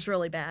 It was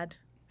really bad.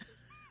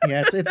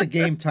 Yeah, it's a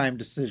game time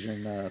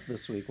decision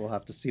this week. We'll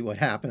have to see what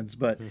happens,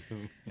 but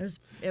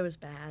it was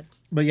bad.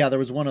 But yeah, there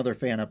was one other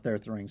fan up there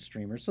throwing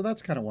streamers, so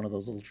that's kind of one of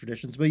those little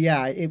traditions. But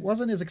yeah, it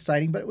wasn't as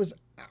exciting, but it was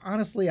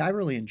honestly, I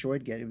really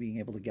enjoyed being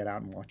able to get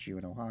out and watch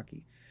UNO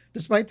hockey,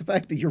 despite the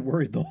fact that you're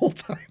worried the whole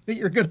time that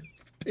you're going to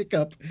pick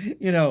up,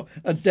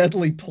 a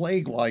deadly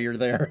plague while you're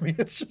there. I mean,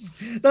 it's just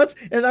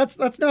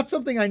that's not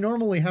something I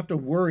normally have to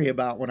worry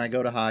about when I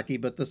go to hockey,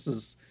 but this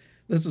is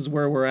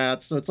where we're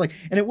at. So it's like,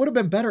 and it would have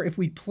been better if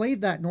we'd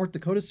played that North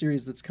Dakota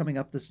series that's coming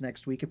up this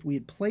next week. If we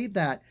had played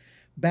that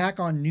back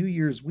on New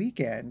Year's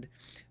weekend,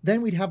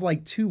 then we'd have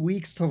like 2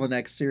 weeks till the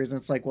next series. And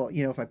it's like, well,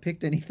 if I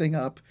picked anything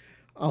up,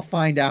 I'll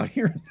find out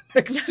here in the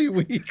next 2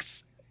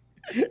 weeks.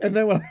 And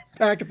then when I'm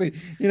back at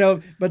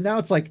but now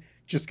it's like,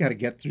 just got to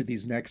get through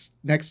these next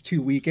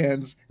 2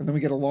 weekends. And then we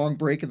get a long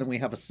break, and then we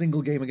have a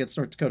single game against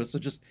North Dakota. So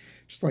just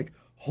like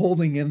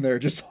holding in there,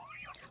 just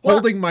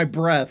holding my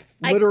breath,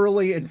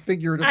 literally and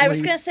figuratively. I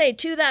was going to say,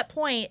 to that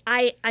point,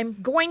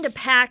 I'm going to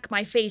pack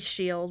my face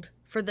shield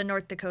for the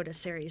North Dakota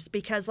series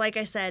because, like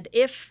I said,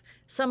 if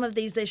some of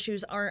these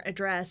issues aren't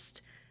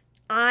addressed,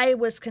 I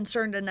was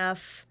concerned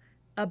enough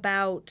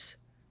about,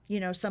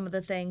 some of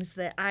the things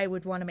that I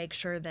would want to make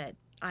sure that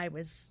I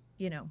was,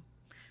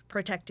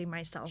 protecting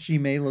myself. She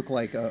may look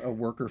like a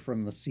worker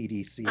from the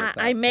CDC.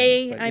 I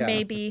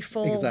may be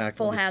full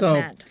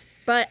hazmat.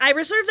 But I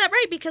reserve that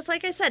right because,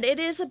 like I said, it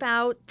is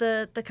about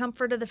the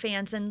comfort of the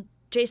fans. And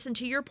Jason,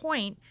 to your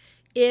point,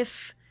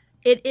 if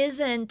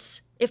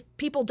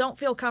people don't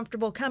feel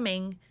comfortable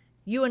coming,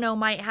 UNO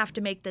might have to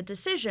make the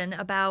decision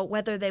about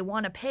whether they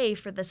want to pay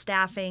for the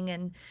staffing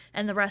and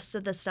the rest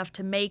of the stuff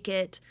to make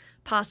it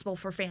possible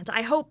for fans.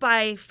 I hope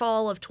by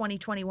fall of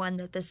 2021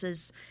 that this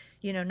is,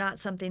 not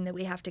something that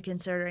we have to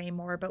consider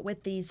anymore. But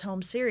with these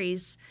home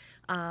series,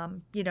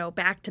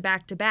 back to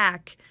back to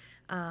back,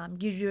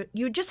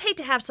 you just hate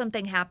to have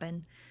something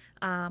happen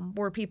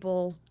where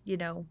people,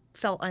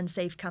 felt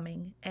unsafe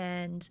coming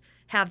and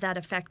have that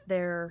affect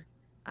their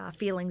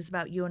feelings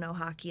about UNO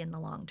hockey in the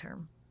long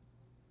term.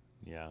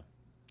 Yeah.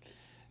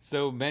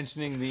 So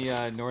mentioning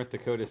the North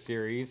Dakota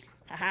series.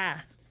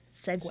 Aha.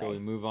 Segue. Shall we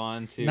move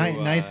on to...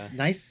 Nice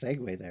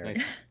segue there.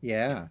 Nice.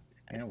 Yeah.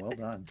 Yeah, well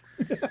done.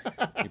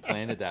 You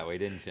planned it that way,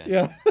 didn't you?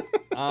 Yeah.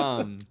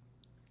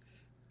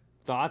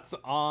 Thoughts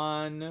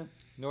on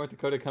North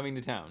Dakota coming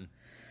to town?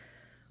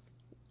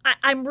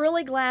 I'm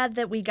really glad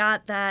that we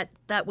got that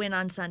win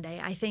on Sunday.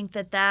 I think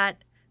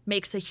that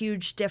makes a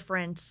huge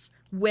difference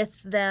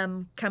with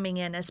them coming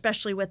in,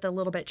 especially with a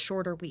little bit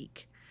shorter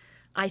week.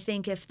 I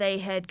think if they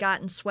had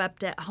gotten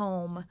swept at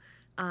home,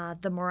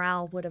 the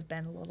morale would have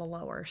been a little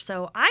lower.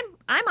 So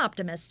I'm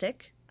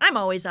optimistic. I'm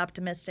always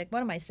optimistic.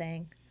 What am I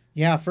saying?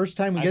 Yeah, first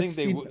time we I get to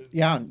think see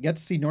get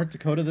to see North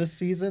Dakota this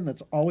season.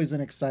 That's always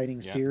an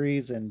exciting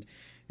series, and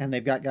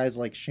they've got guys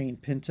like Shane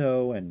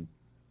Pinto and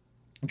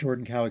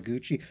Jordan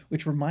Kawaguchi,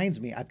 which reminds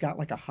me, I've got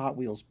like a Hot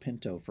Wheels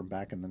Pinto from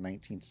back in the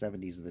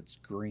 1970s that's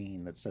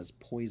green that says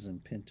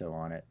Poison Pinto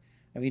on it,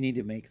 and we need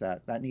to make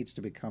that. That needs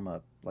to become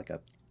a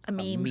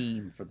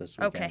meme for this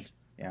weekend. Okay.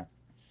 Yeah.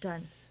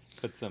 Done.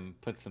 Put some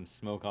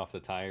smoke off the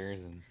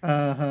tires and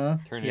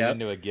turn it Yep.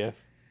 into a GIF.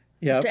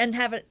 Yeah. And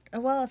have it,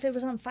 well, if it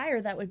was on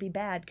fire, that would be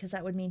bad because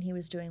that would mean he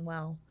was doing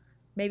well.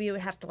 Maybe it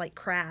would have to like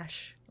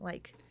crash.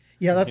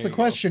 Yeah, that's There the you go.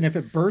 question. If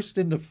it burst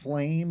into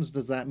flames,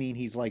 does that mean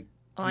he's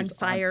On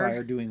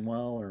fire. doing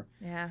well? Or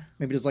Yeah.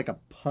 maybe does like a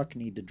puck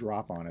need to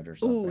drop on it or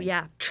something? Ooh,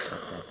 yeah.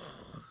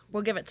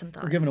 We'll give it some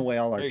thought. We're giving away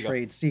all our There you go.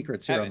 trade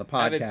secrets here on the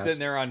Have it podcast. sitting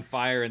there on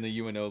fire, and the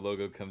UNO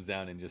logo comes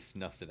down and just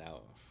snuffs it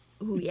out.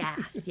 Ooh, yeah,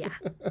 yeah.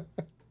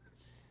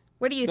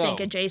 What are you So,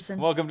 thinking, Jason?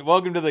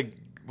 Welcome to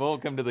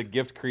the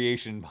gift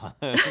creation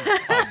podcast.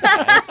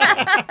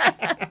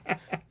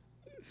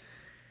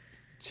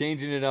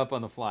 Changing it up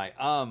on the fly.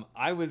 I'm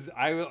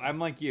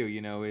like you.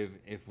 You know, if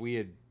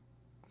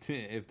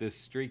this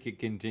streak had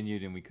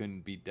continued and we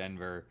couldn't beat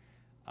Denver,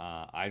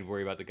 I'd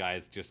worry about the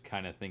guys just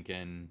kind of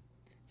thinking,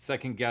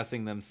 second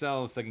guessing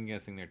themselves, second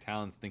guessing their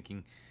talents,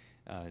 thinking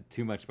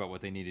too much about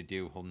what they need to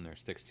do, holding their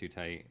sticks too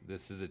tight.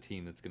 This is a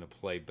team that's going to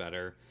play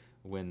better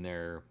when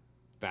they're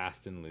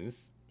fast and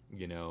loose.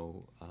 You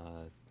know,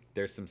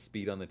 there's some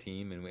speed on the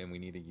team, and we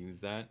need to use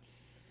that.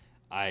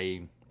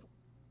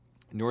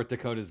 North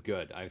Dakota's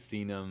good. I've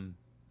seen them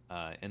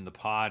in the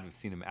pod. We've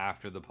seen them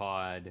after the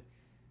pod.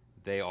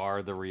 They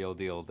are the real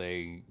deal.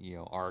 They,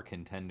 are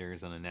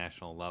contenders on a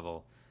national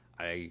level.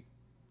 I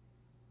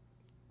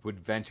would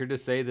venture to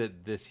say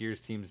that this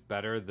year's team's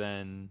better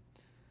than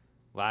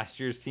last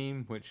year's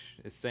team, which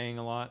is saying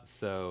a lot.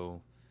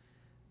 So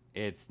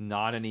it's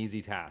not an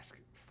easy task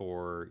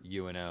for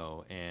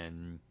UNO,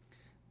 and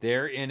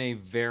they're in a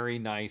very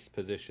nice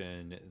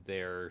position.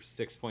 They're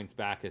 6 points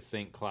back at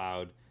St.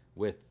 Cloud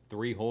with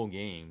 3 whole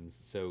games.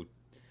 So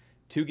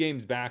 2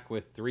 games back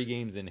with 3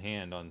 games in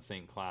hand on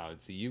St.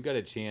 Cloud. So you've got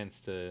a chance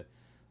to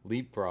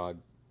leapfrog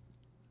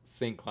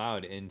St.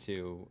 Cloud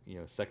into,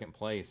 second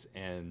place,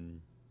 and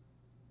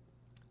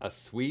a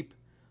sweep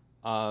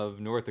of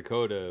North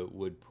Dakota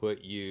would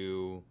put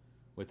you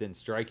within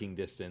striking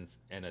distance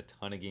and a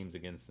ton of games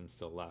against them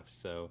still left.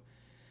 So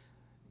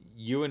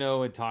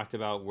UNO had talked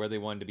about where they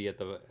wanted to be at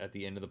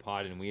the end of the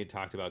pod, and we had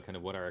talked about kind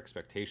of what our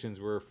expectations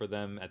were for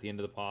them at the end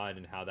of the pod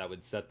and how that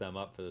would set them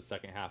up for the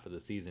second half of the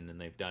season, and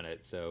they've done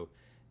it. So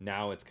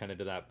now it's kind of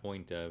to that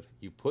point of,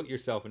 you put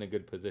yourself in a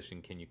good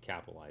position, can you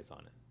capitalize on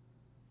it?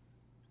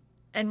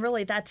 And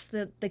really, that's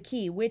the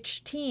key.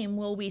 Which team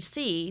will we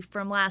see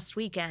from last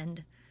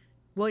weekend?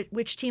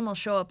 Which team will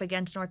show up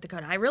against North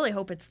Dakota? I really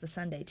hope it's the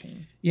Sunday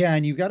team. Yeah,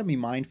 and you've got to be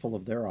mindful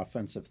of their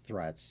offensive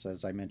threats.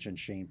 As I mentioned,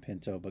 Shane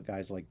Pinto, but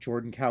guys like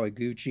Jordan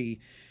Kawaguchi,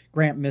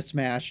 Grant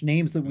Mismash,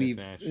 names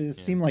that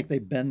seem like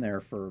they've been there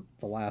for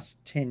the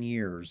last 10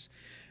 years.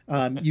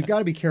 You've got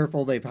to be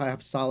careful. They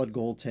have solid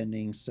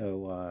goaltending,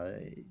 so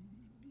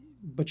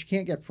but you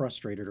can't get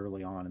frustrated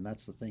early on, and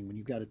that's the thing. When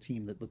you've got a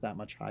team with that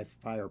much high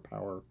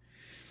firepower,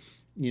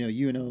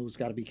 UNO's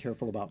got to be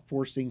careful about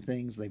forcing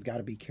things. They've got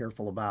to be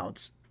careful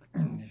about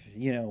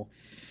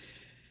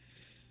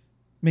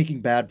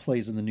making bad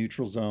plays in the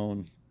neutral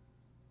zone,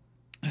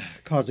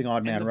 causing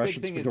odd man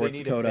rushes for North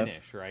Dakota.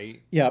 Finish,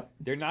 right? Yep.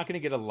 They're not going to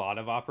get a lot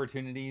of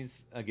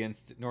opportunities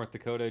against North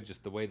Dakota,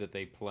 just the way that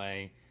they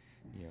play.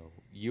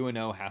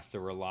 UNO has to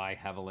rely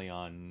heavily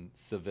on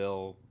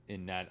Seville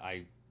in that.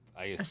 I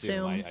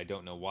assume. I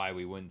don't know why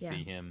we wouldn't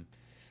see him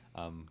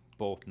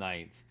both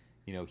nights.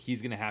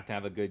 He's going to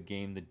have a good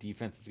game. The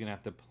defense is going to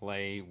have to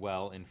play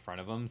well in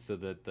front of him so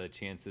that the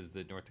chances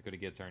that North Dakota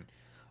gets aren't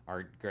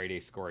grade A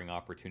scoring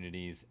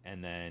opportunities.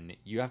 And then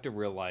you have to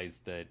realize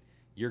that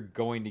you're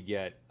going to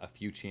get a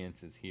few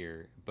chances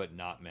here, but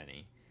not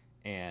many.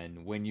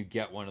 And when you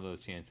get one of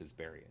those chances,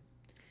 bury it.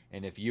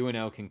 And if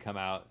UNO can come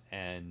out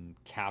and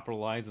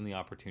capitalize on the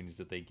opportunities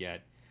that they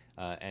get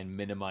and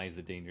minimize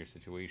the dangerous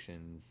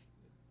situations,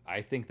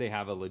 I think they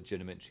have a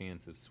legitimate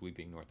chance of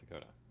sweeping North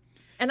Dakota.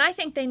 And I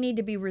think they need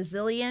to be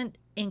resilient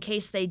in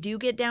case they do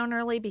get down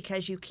early,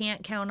 because you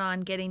can't count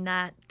on getting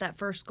that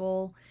first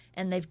goal,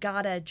 and they've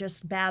got to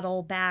just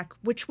battle back,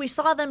 which we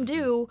saw them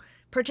do,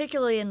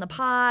 particularly in the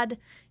pod,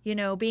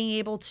 being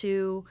able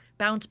to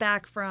bounce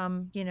back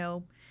from,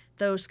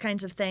 those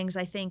kinds of things.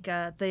 I think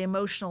the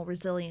emotional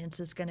resilience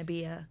is going to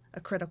be a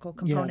critical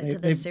component to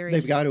this series.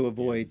 They've got to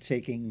avoid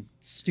taking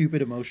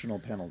stupid emotional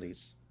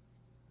penalties.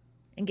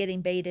 And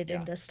getting baited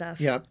into stuff.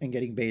 Yep, and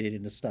getting baited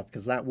into stuff,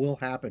 because that will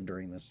happen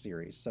during this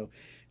series. So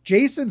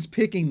Jason's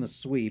picking the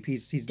sweep.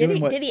 He's Did doing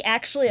he? what Did he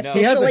actually No.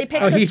 officially pick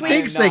the he sweep?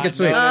 thinks they can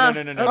sweep. No.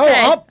 Okay.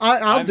 Oh,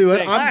 I'll do it.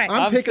 saying-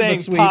 I'm picking the saying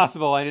sweep.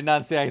 possible. I did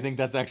not say I think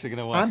that's actually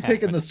going to I'm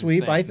picking the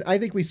sweep. I I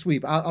think we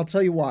sweep. I'll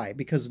tell you why.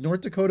 Because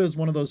North Dakota is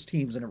one of those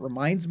teams, and it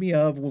reminds me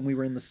of when we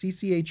were in the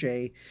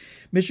CCHA.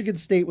 Michigan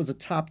State was a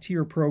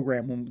top-tier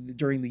program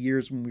during the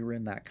years when we were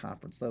in that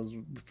conference. That was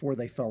before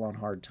they fell on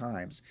hard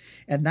times.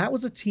 And that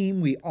was a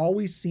team we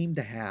always seemed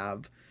to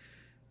have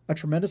a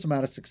tremendous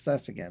amount of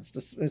success against,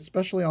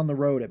 especially on the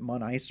road at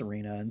Munn Ice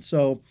Arena. And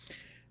so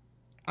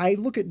I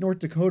look at North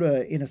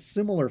Dakota in a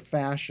similar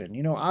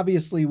fashion.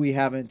 Obviously we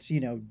haven't,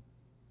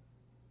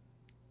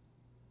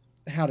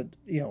 had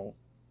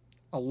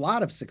a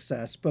lot of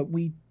success, but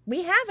we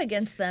have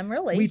against them,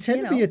 really. we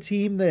tend to be a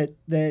team that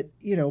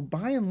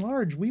by and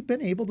large we've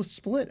been able to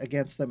split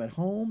against them at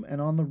home and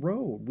on the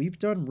road. We've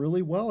done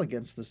really well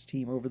against this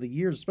team over the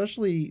years,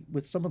 especially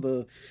with some of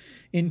the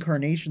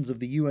incarnations of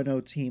the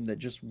UNO team that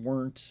just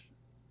weren't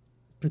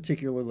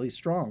particularly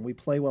strong. We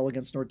play well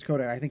against North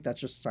Dakota, and I think that's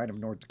just a sign of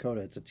North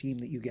Dakota. It's a team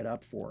that you get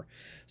up for.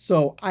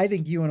 So I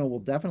think UNO will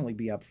definitely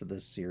be up for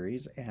this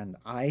series, and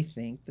I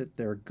think that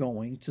they're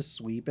going to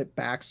sweep at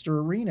Baxter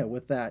Arena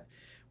with that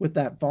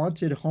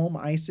vaunted home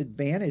ice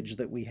advantage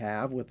that we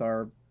have with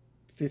our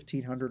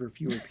 1,500 or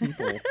fewer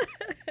people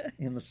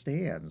in the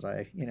stands.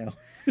 Okay.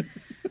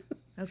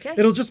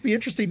 It'll just be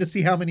interesting to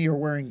see how many are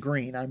wearing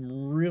green.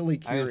 I'm really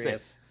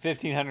curious.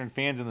 1,500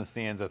 fans in the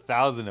stands,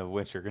 1,000 of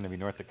which are going to be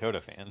North Dakota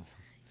fans.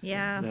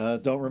 Yeah.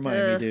 Don't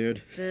remind me,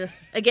 dude.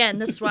 Again,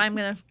 this is why I'm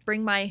gonna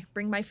bring my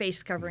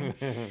face covering,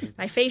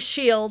 my face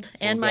shield,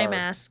 and my guard.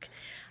 mask.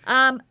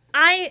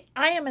 I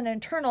am an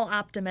internal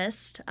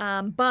optimist,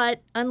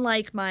 but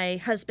unlike my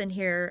husband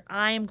here,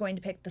 I am going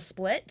to pick the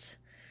split.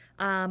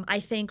 I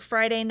think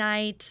Friday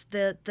night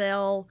that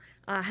they'll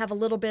have a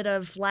little bit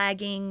of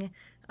lagging,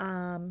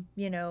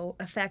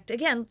 effect.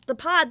 Again, the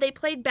Pod, they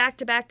played back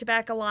to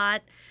back a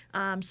lot.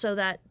 So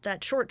that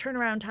short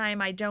turnaround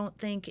time I don't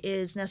think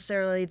is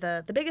necessarily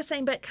the biggest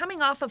thing, but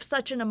coming off of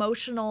such an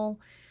emotional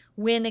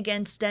win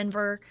against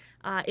Denver,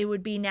 it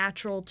would be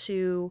natural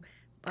to,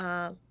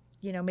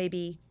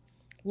 maybe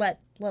let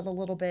a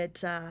little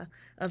bit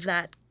of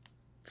that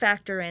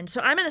factor in.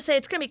 So I'm going to say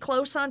it's going to be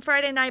close on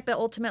Friday night, but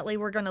ultimately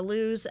we're going to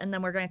lose, and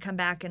then we're going to come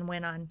back and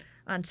win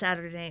on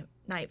Saturday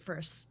night for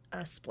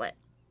a split.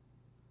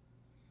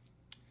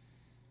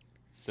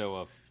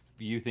 So if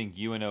you think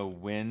UNO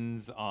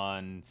wins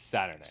on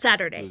Saturday.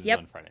 Saturday, loses yep.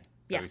 on Friday. Is that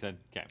Yeah. what you said?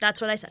 Okay. That's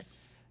what I said.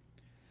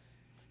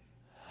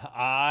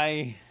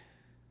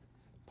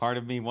 Part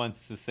of me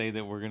wants to say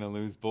that we're going to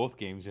lose both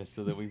games just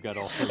so that we've got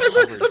all three That's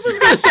covered. what I was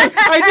gonna say.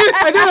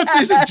 I knew that's what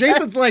you said.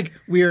 Jason's like,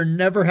 we are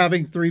never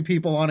having three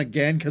people on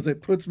again because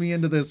it puts me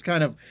into this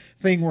kind of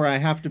thing where I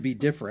have to be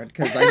different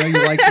because I know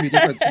you like to be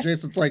different. So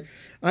Jason's like,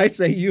 I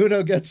say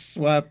UNO gets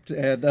swept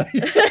and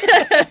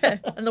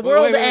And the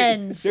world Wait.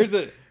 ends.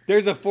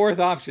 There's a fourth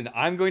option.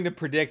 I'm going to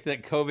predict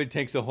that COVID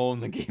takes a hole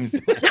in the games.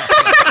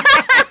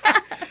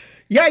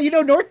 yeah,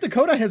 North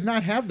Dakota has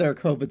not had their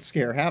COVID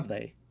scare, have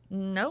they?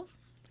 No.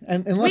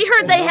 And unless, We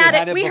heard they No, had they it.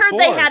 had it We heard they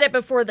before. had it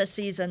before the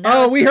season.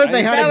 we heard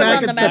they had that it was back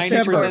on in the message.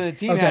 September. 90% of the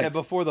team had Okay. it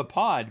before the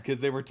pod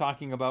because they were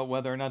talking about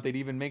whether or not they'd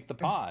even make the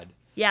pod.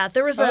 Yeah,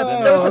 there was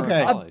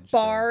okay. a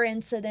bar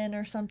incident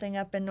or something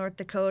up in North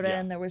Dakota, Yeah.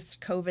 and there was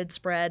COVID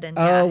spread. And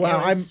Oh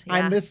wow, I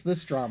yeah. missed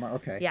this drama.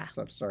 Okay, Yeah.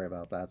 so I'm sorry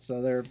about that.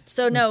 So they're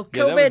So no,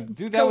 Yeah, COVID.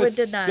 that COVID was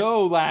did not.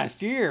 so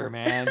last year,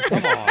 man.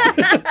 Come on.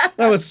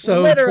 that was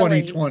so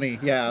Literally. 2020.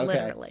 Yeah, okay.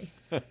 Literally.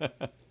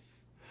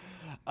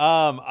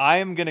 I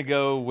am going to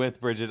go with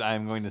Bridget.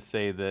 I'm going to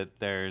say that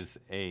there's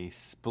a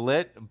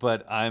split,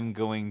 but I'm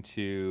going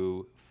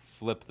to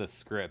flip the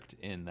script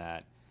in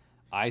that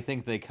I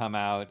think they come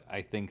out.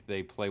 I think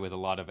they play with a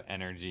lot of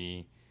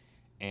energy,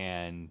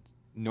 and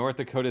North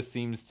Dakota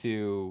seems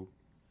to.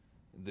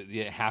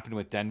 It happened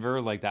with Denver,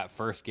 like that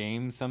first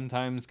game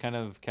sometimes kind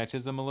of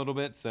catches them a little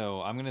bit.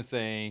 So I'm going to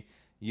say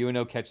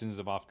UNO catches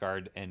them off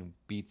guard and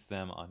beats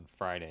them on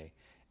Friday.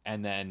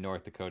 And then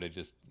North Dakota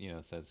just,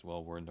 says,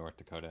 well, we're in North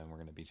Dakota and we're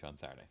going to beat you on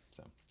Saturday.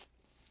 So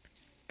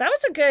That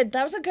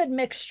was a good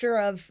mixture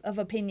of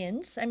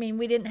opinions. I mean,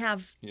 we didn't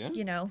have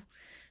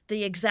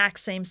the exact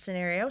same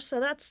scenario, so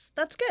that's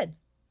good.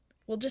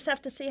 We'll just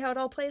have to see how it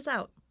all plays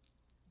out.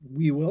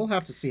 We will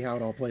have to see how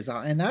it all plays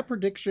out, and that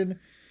prediction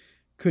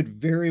could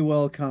very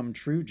well come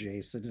true,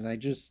 Jason. And I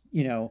just,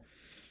 you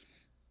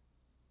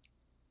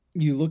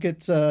look at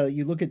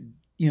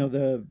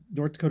the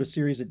North Dakota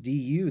series at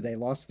DU. They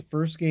lost the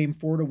first game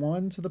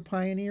 4-1 to the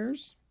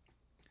Pioneers,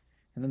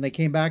 and then they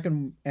came back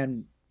and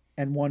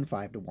won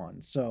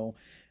 5-1. So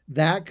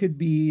that could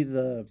be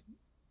the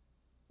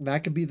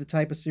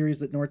type of series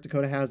that North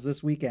Dakota has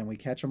this weekend. We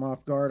catch them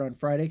off guard on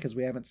Friday because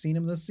we haven't seen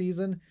them this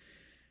season,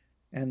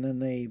 and then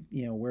they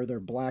wear their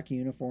black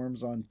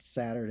uniforms on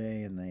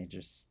Saturday and they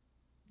just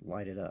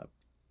light it up.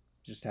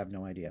 Just have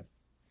no idea.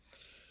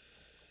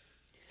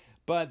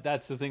 But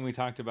that's the thing we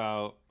talked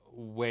about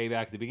way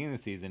back at the beginning of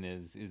the season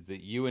is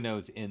that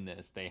UNO's in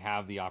this. They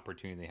have the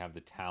opportunity. They have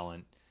the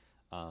talent.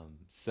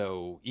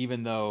 So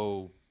even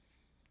though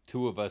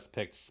two of us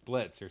picked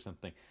splits or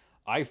something.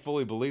 I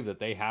fully believe that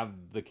they have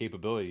the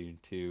capability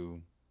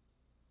to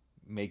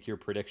make your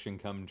prediction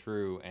come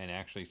true and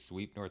actually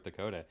sweep North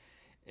Dakota.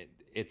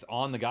 It's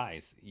on the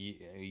guys.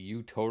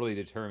 You totally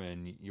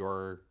determine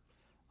your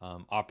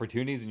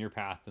opportunities and your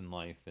path in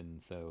life.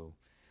 And so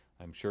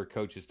I'm sure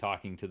coach is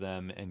talking to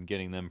them and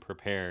getting them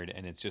prepared,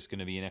 and it's just going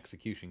to be an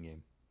execution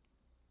game.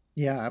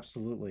 Yeah,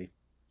 absolutely.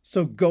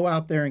 So go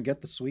out there and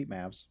get the sweet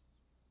Mavs.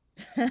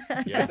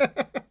 Yeah.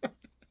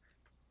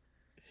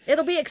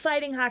 It'll be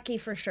exciting hockey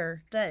for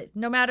sure. That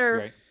no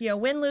matter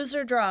win, lose,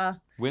 or draw,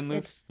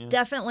 it's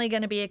definitely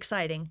going to be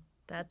exciting.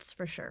 That's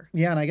for sure.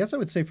 Yeah, and I guess I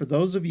would say for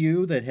those of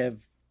you that have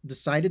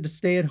decided to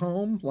stay at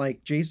home,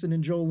 like Jason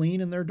and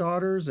Jolene and their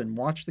daughters, and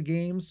watch the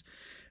games,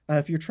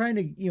 if you're trying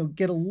to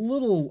get a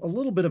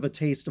little bit of a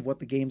taste of what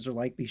the games are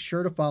like, be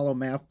sure to follow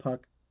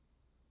MavPuck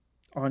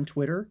on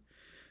Twitter.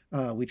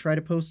 We try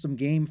to post some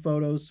game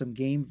photos, some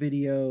game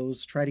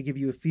videos, try to give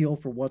you a feel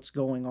for what's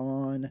going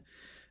on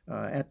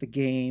at the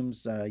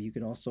games. You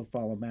can also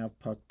follow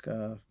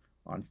MavPuck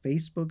on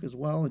Facebook as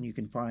well, and you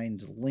can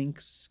find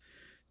links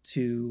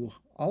to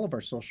all of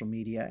our social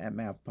media at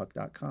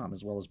mavpuck.com,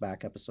 as well as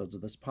back episodes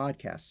of this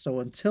podcast. So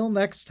until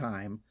next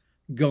time,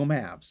 go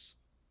Mavs.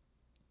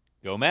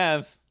 Go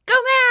Mavs. Go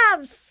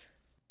Mavs!